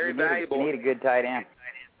ends very valuable. You need a good tight end.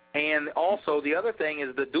 And also, the other thing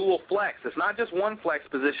is the dual flex. It's not just one flex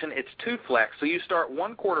position, it's 2 flex. So you start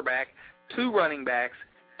 1 quarterback, 2 running backs,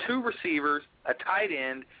 2 receivers, a tight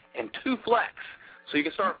end, and 2 flex. So you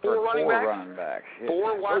can start 4 running backs,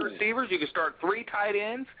 4 wide receivers. You can start 3 tight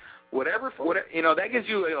ends. Whatever, that gives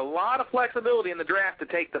you a lot of flexibility in the draft to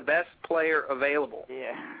take the best player available.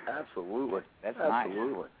 Yeah, absolutely. That's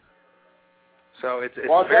absolutely. Nice. So it's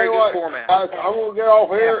a very good format. I'm going to get off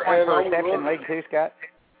here. Is that a point per reception league too, Scott?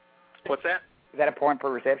 What's that? Is that a point per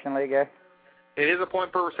reception league, guy? It is a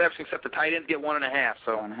point per reception, except the tight ends get 1.5.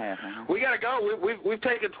 So 1.5. We got to go. We've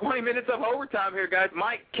taken 20 minutes of overtime here, guys.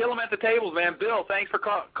 Mike, kill them at the tables, man. Bill, thanks for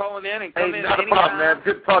calling in and coming in. Not a problem, man.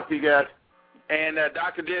 Good to talk to you guys. And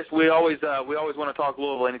Dr. Dish, we always want to talk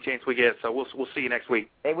Louisville any chance we get. So we'll see you next week.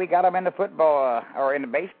 Hey, we got them in the football or in the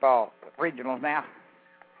baseball regionals now.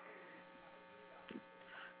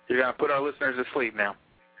 You're gonna put our listeners to sleep now.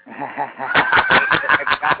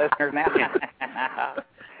 Got listeners now.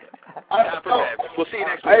 We'll see you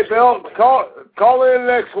next week. Hey, Bill, call in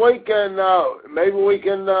next week and maybe we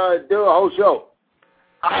can do a whole show.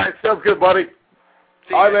 All right, sounds good, buddy.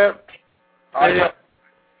 All right, man. All right.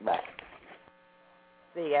 Bye.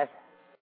 See you guys.